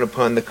down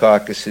upon the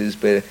carcasses,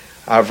 but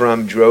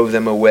Avram drove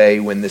them away.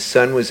 When the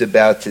sun was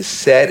about to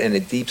set and a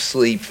deep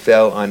sleep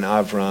fell on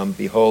Avram,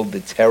 behold,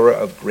 the terror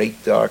of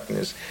great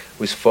darkness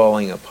was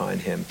falling upon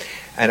him.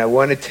 And I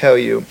want to tell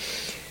you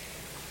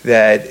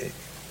that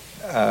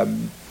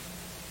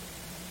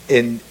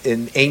in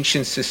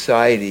ancient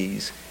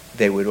societies,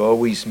 they would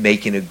always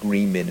make an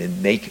agreement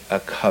and make a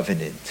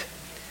covenant.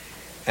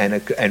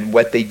 And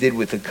what they did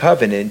with the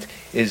covenant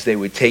is they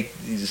would take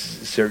these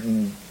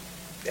certain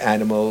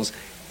animals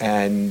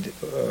and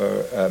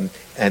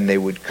they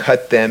would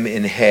cut them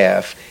in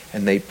half,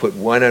 and they put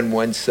one on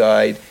one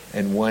side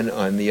and one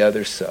on the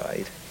other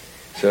side.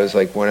 So it's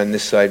like one on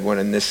this side, one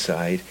on this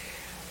side.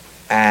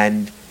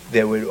 And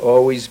there would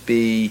always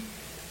be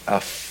a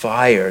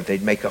fire. They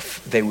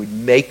would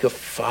make a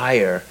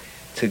fire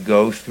to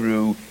go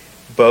through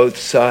both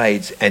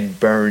sides and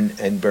burn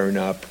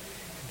up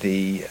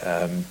the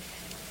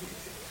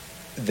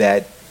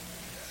that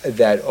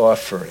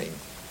offering.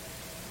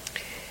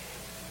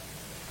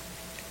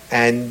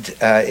 And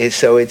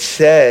so it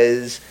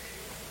says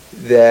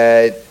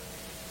that,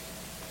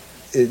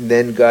 and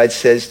then God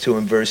says to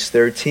him, verse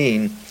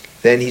 13,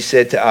 then he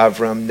said to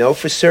Avram, know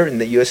for certain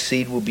that your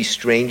seed will be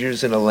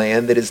strangers in a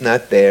land that is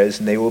not theirs,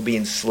 and they will be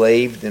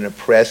enslaved and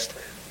oppressed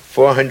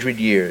 400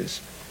 years.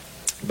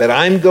 But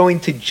I'm going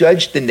to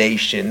judge the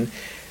nation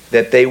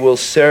that they will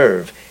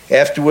serve.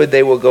 Afterward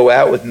they will go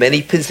out with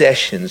many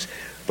possessions.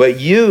 But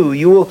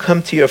you will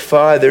come to your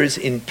fathers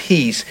in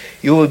peace.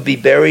 You will be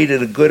buried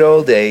at a good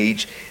old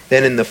age.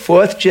 Then in the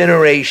 4th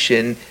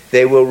generation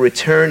they will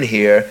return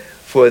here,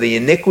 for the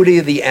iniquity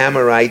of the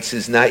Amorites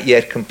is not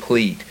yet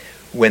complete.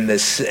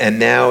 And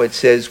now it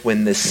says,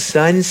 when the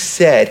sun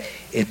set,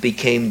 it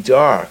became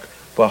dark,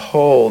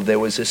 behold, there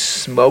was a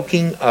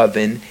smoking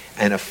oven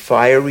and a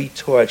fiery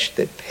torch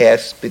that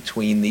passed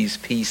between these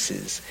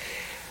pieces.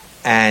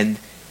 And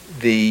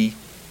the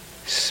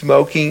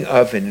smoking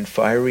oven and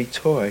fiery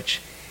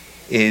torch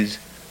is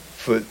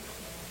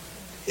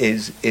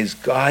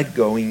God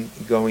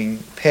going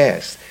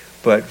past.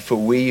 But for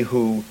we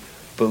who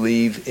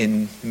believe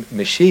in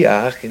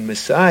Mashiach, in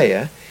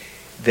Messiah,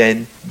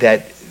 then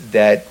that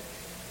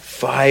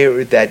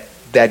fire,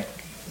 that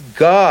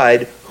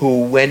God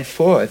who went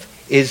forth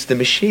is the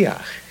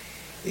Mashiach.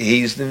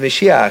 He's the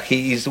Mashiach.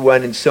 He's the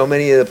one in so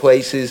many of the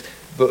places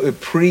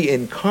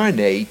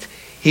pre-incarnate.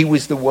 He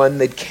was the one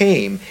that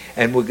came.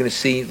 And we're going to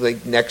see,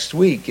 like next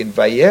week in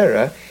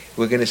Vayera,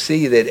 we're going to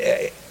see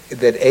that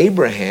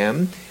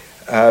Abraham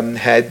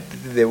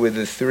there were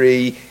the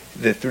three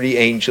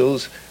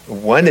angels.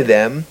 One of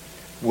them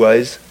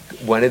was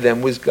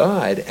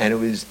God, and it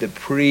was the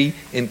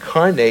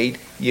pre-incarnate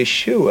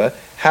Yeshua.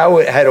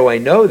 How do I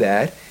know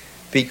that?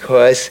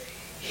 Because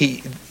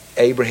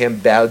Abraham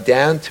bowed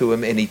down to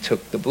him and he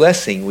took the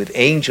blessing. With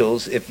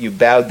angels, if you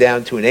bow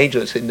down to an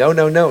angel, it said, no,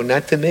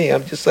 not to me.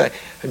 I'm just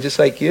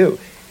like you.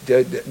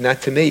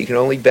 Not to me. You can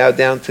only bow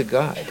down to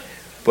God.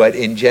 But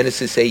in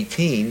Genesis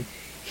 18,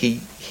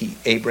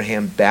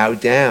 Abraham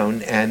bowed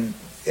down and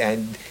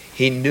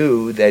he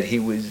knew that he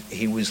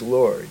was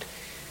Lord.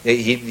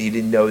 He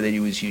didn't know that he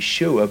was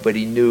Yeshua, but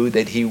he knew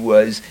that he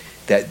was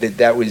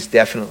that was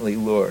definitely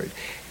Lord.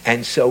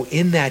 And so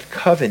in that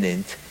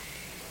covenant,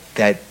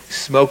 that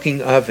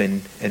smoking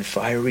oven and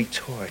fiery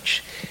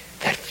torch,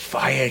 that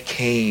fire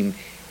came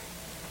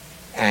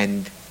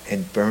and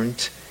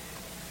burnt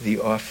the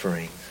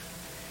offering.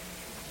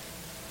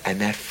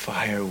 And that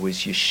fire was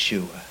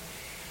Yeshua.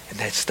 And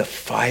that's the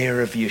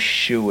fire of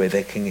Yeshua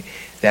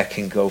that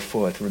can go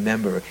forth.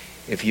 Remember,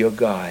 if you're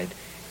God,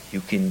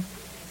 you can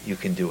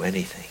do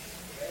anything.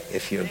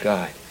 If you're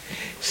God.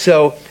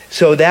 So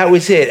that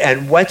was it.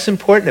 And what's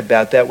important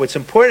about that? What's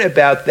important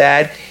about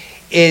that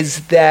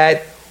is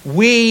that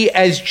we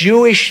as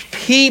Jewish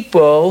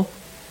people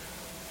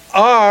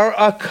are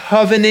a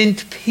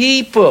covenant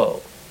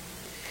people,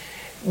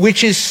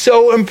 which is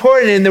so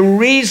important. And the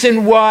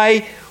reason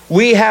why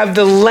we have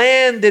the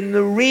land and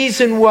the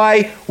reason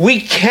why we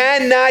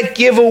cannot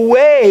give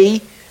away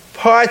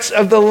parts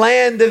of the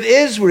land of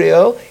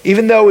Israel,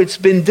 even though it's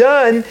been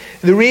done,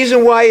 the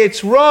reason why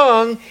it's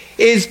wrong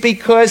is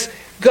because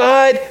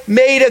God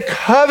made a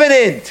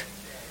covenant.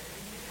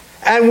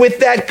 And with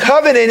that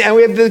covenant, and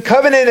we have the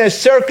covenant of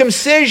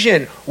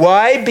circumcision.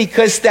 Why?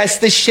 Because that's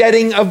the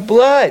shedding of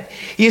blood.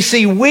 You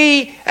see,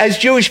 we as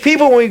Jewish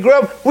people, when we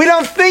grow up, we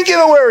don't think of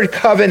the word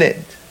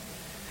covenant.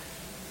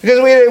 Because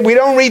we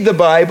don't read the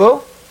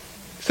Bible.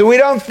 So we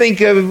don't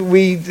think of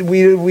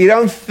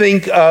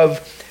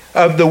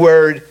the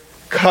word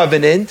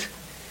covenant.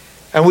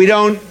 And we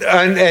don't,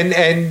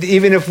 and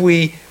even if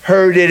we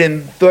heard it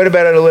and thought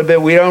about it a little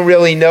bit, we don't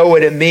really know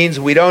what it means.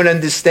 We don't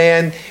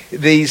understand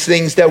these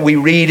things that we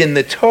read in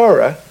the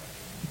Torah.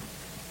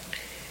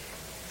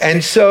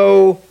 And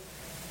so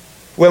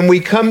when we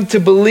come to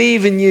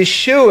believe in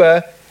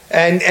Yeshua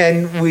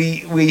and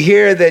we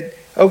hear that,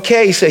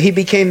 okay, so he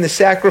became the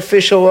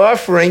sacrificial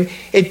offering,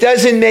 it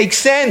doesn't make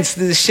sense,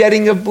 the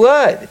shedding of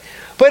blood.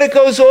 But it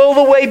goes all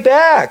the way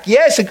back.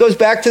 Yes, it goes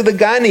back to the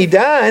Gan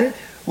Eden,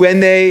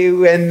 when they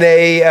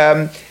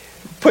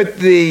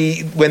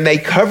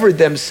covered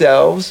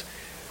themselves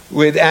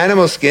with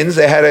animal skins.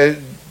 They had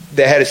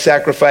to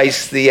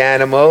sacrifice the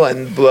animal,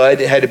 and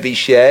blood had to be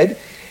shed.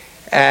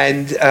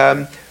 And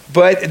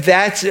but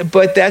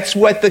that's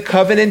what the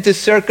covenant of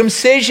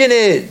circumcision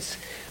is.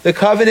 The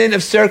covenant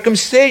of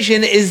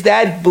circumcision is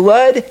that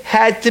blood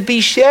had to be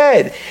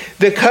shed.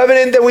 The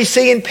covenant that we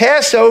see in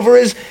Passover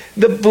is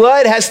the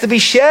blood has to be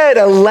shed.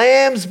 A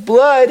lamb's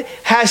blood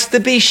has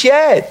to be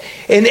shed.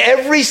 In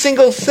every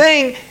single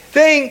thing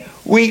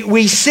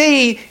we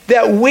see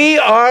that we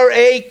are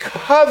a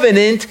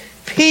covenant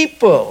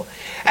people.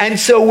 And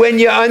so when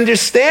you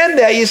understand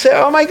that, you say,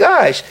 oh my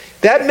gosh,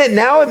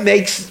 now it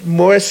makes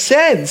more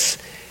sense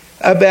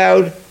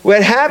about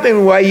what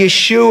happened, why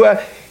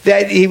Yeshua,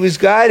 that he was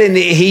God and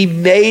he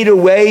made a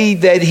way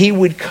that he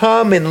would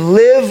come and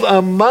live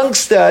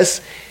amongst us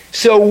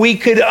so we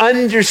could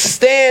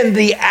understand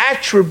the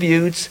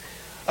attributes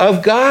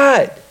of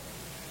God.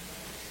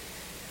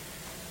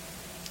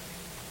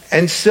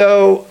 And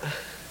so,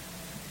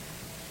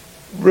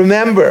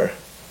 remember,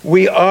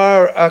 we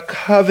are a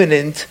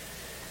covenant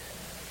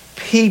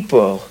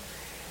people,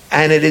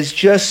 and it is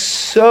just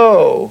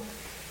so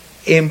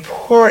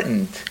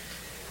important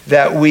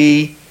that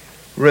we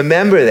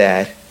remember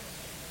that.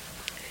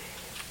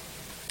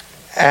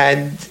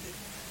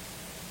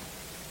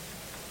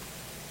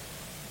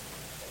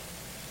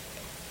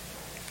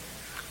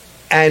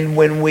 And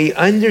when we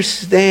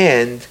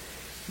understand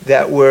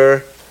that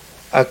we're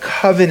a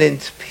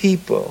covenant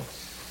people,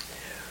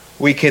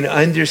 we can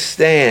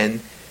understand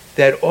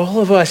that all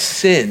of our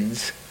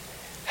sins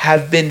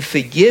have been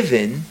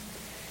forgiven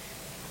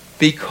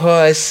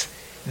because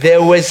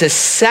there was a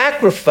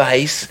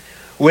sacrifice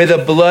where the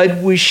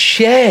blood was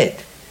shed.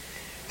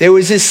 There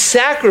was a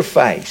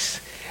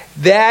sacrifice.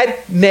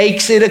 that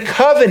makes it a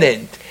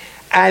covenant.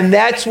 And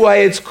that's why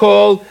it's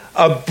called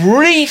a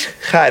Brit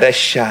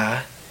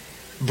Chadashah.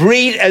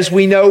 Brit, as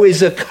we know,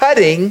 is a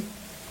cutting.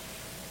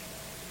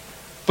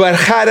 But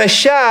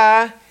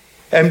Chadashah,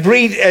 and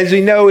Brit, as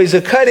we know, is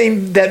a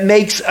cutting that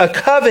makes a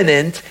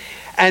covenant.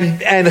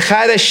 And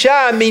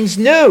Chadashah means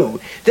new.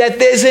 That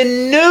there's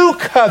a new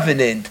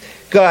covenant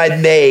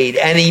God made.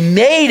 And he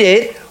made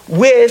it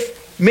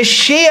with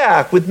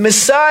Mashiach, with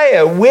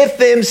Messiah, with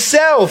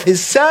himself,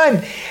 his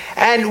son.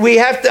 And we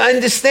have to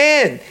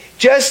understand,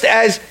 just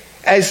as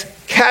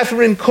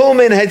Catherine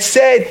Kuhlman had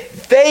said,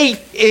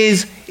 faith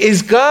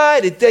is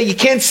God. You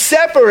can't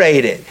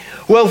separate it.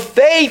 Well,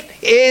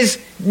 faith is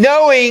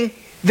knowing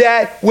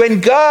that when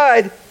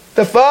God,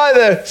 the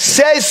Father,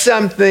 says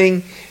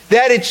something,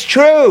 that it's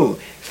true.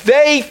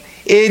 Faith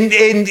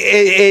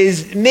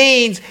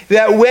means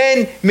that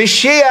when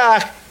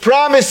Mashiach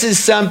promises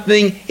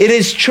something, it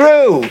is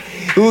true.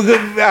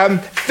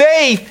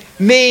 Faith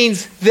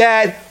means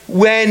that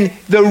when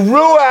the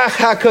Ruach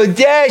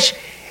HaKodesh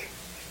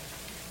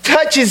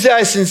touches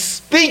us and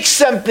speaks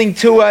something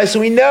to us,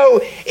 we know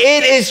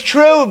it is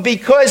true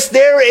because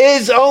there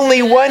is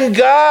only one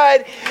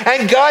God,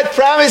 and God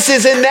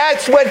promises, and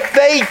that's what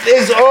faith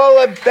is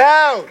all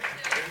about.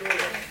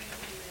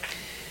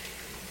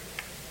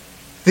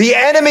 The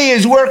enemy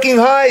is working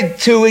hard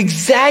to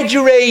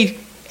exaggerate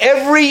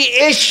every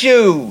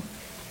issue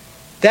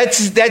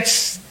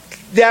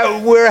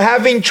that we're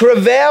having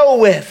travail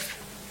with.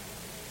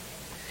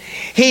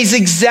 He's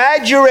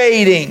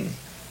exaggerating.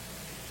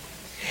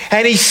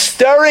 And he's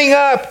stirring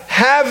up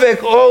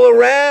havoc all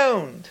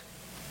around.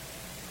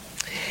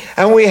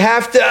 And we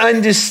have to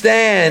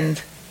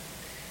understand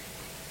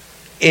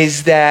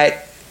is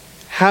that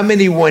how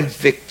many want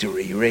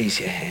victory? Raise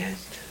your hand.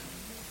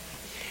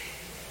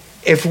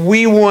 If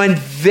we want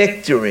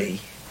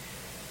victory,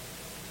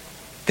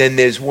 then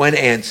there's one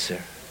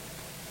answer.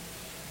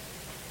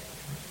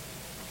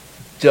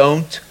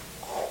 Don't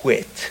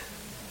quit.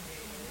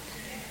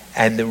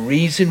 And the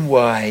reason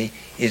why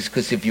is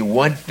because if you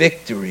want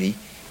victory,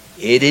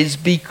 it is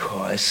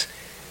because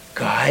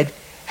God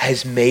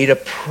has made a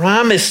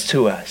promise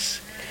to us.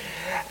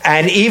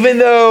 And even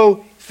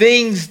though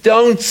things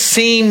don't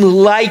seem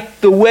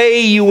like the way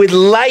you would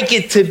like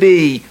it to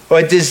be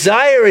or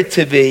desire it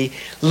to be,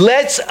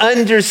 let's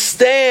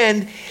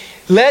understand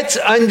that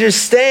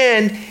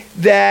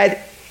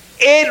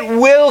it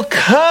will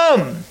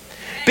come,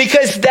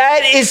 because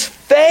that is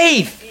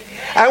faith.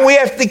 And we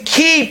have to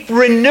keep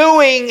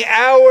renewing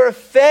our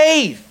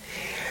faith.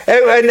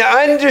 And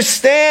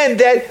understand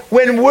that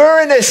when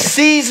we're in a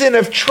season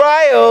of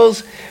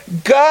trials,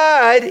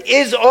 God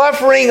is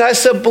offering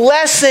us a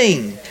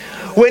blessing.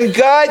 When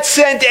God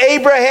sent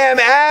Abraham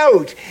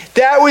out,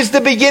 that was the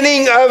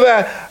beginning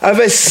of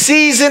a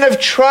season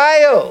of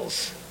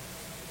trials.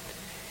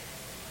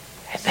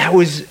 And that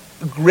was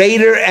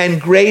greater and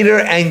greater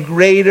and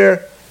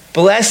greater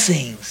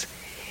blessings.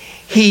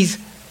 He's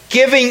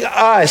giving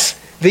us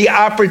the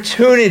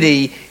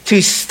opportunity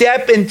to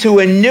step into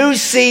a new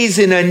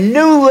season, a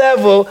new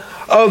level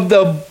of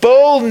the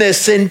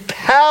boldness and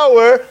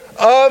power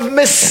of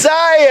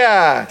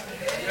Messiah.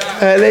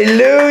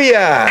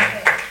 Hallelujah.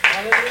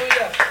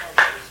 Hallelujah.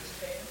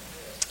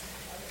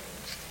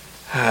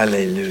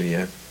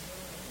 Hallelujah.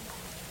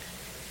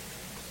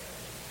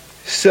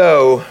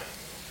 So,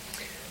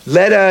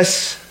 let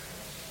us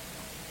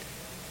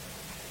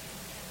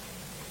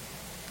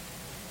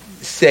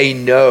say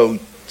no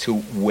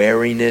to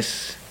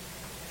weariness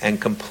and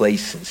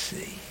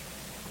complacency.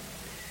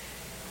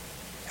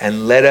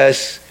 And let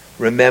us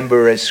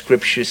remember, as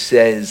Scripture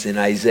says in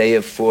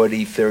Isaiah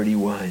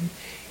 40:31,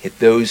 if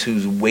those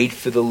who wait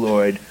for the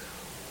Lord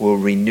will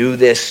renew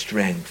their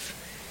strength.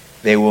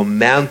 They will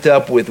mount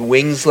up with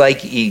wings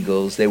like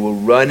eagles. They will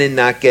run and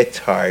not get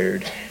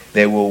tired.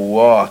 They will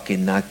walk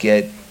and not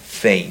get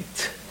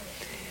faint.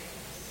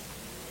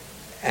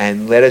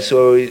 And let us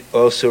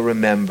also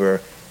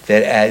remember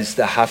that as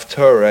the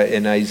Haftarah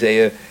in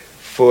Isaiah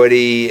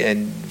 40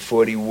 and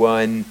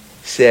 41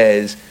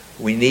 says,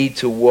 we need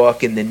to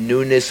walk in the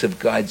newness of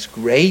God's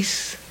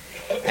grace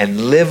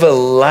and live a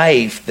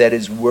life that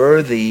is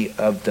worthy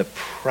of the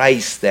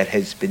price that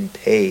has been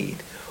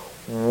paid.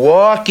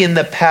 Walk in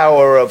the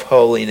power of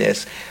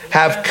holiness.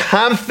 Have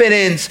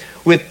confidence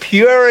with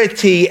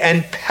purity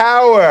and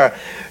power,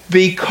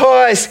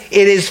 because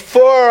it is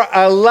for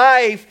a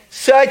life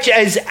such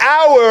as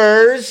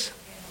ours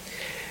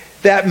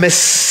that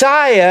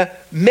Messiah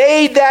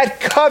made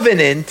that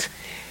covenant,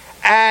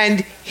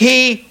 and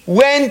he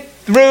went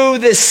through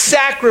the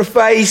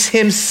sacrifice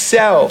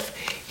himself.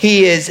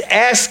 He is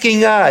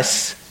asking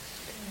us,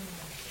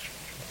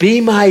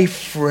 be my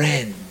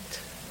friend.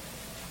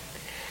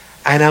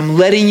 And I'm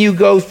letting you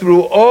go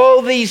through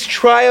all these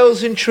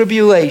trials and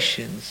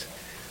tribulations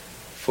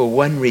for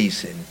one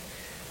reason,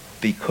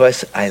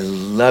 because I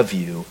love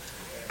you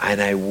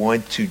and I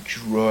want to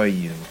draw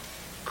you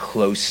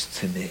close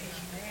to me.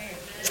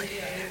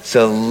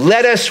 So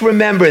let us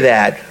remember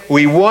that.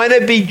 We want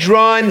to be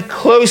drawn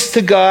close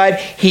to God.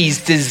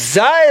 He's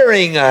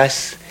desiring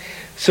us.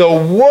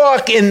 So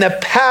walk in the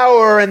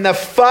power and the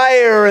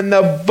fire and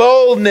the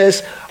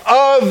boldness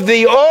of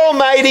the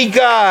Almighty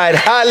God.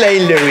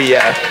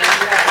 Hallelujah.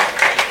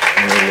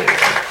 Hallelujah.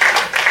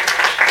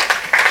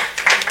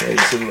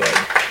 Praise the Lord.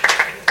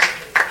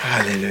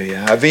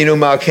 Hallelujah. Avinu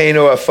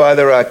Malkeinu, our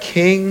Father, our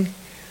King,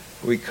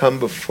 we come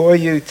before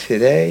you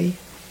today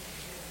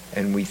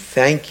and we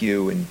thank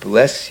you and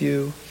bless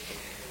you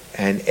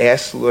and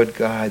ask, Lord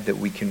God, that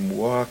we can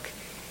walk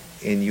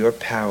in your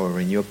power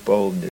and your boldness.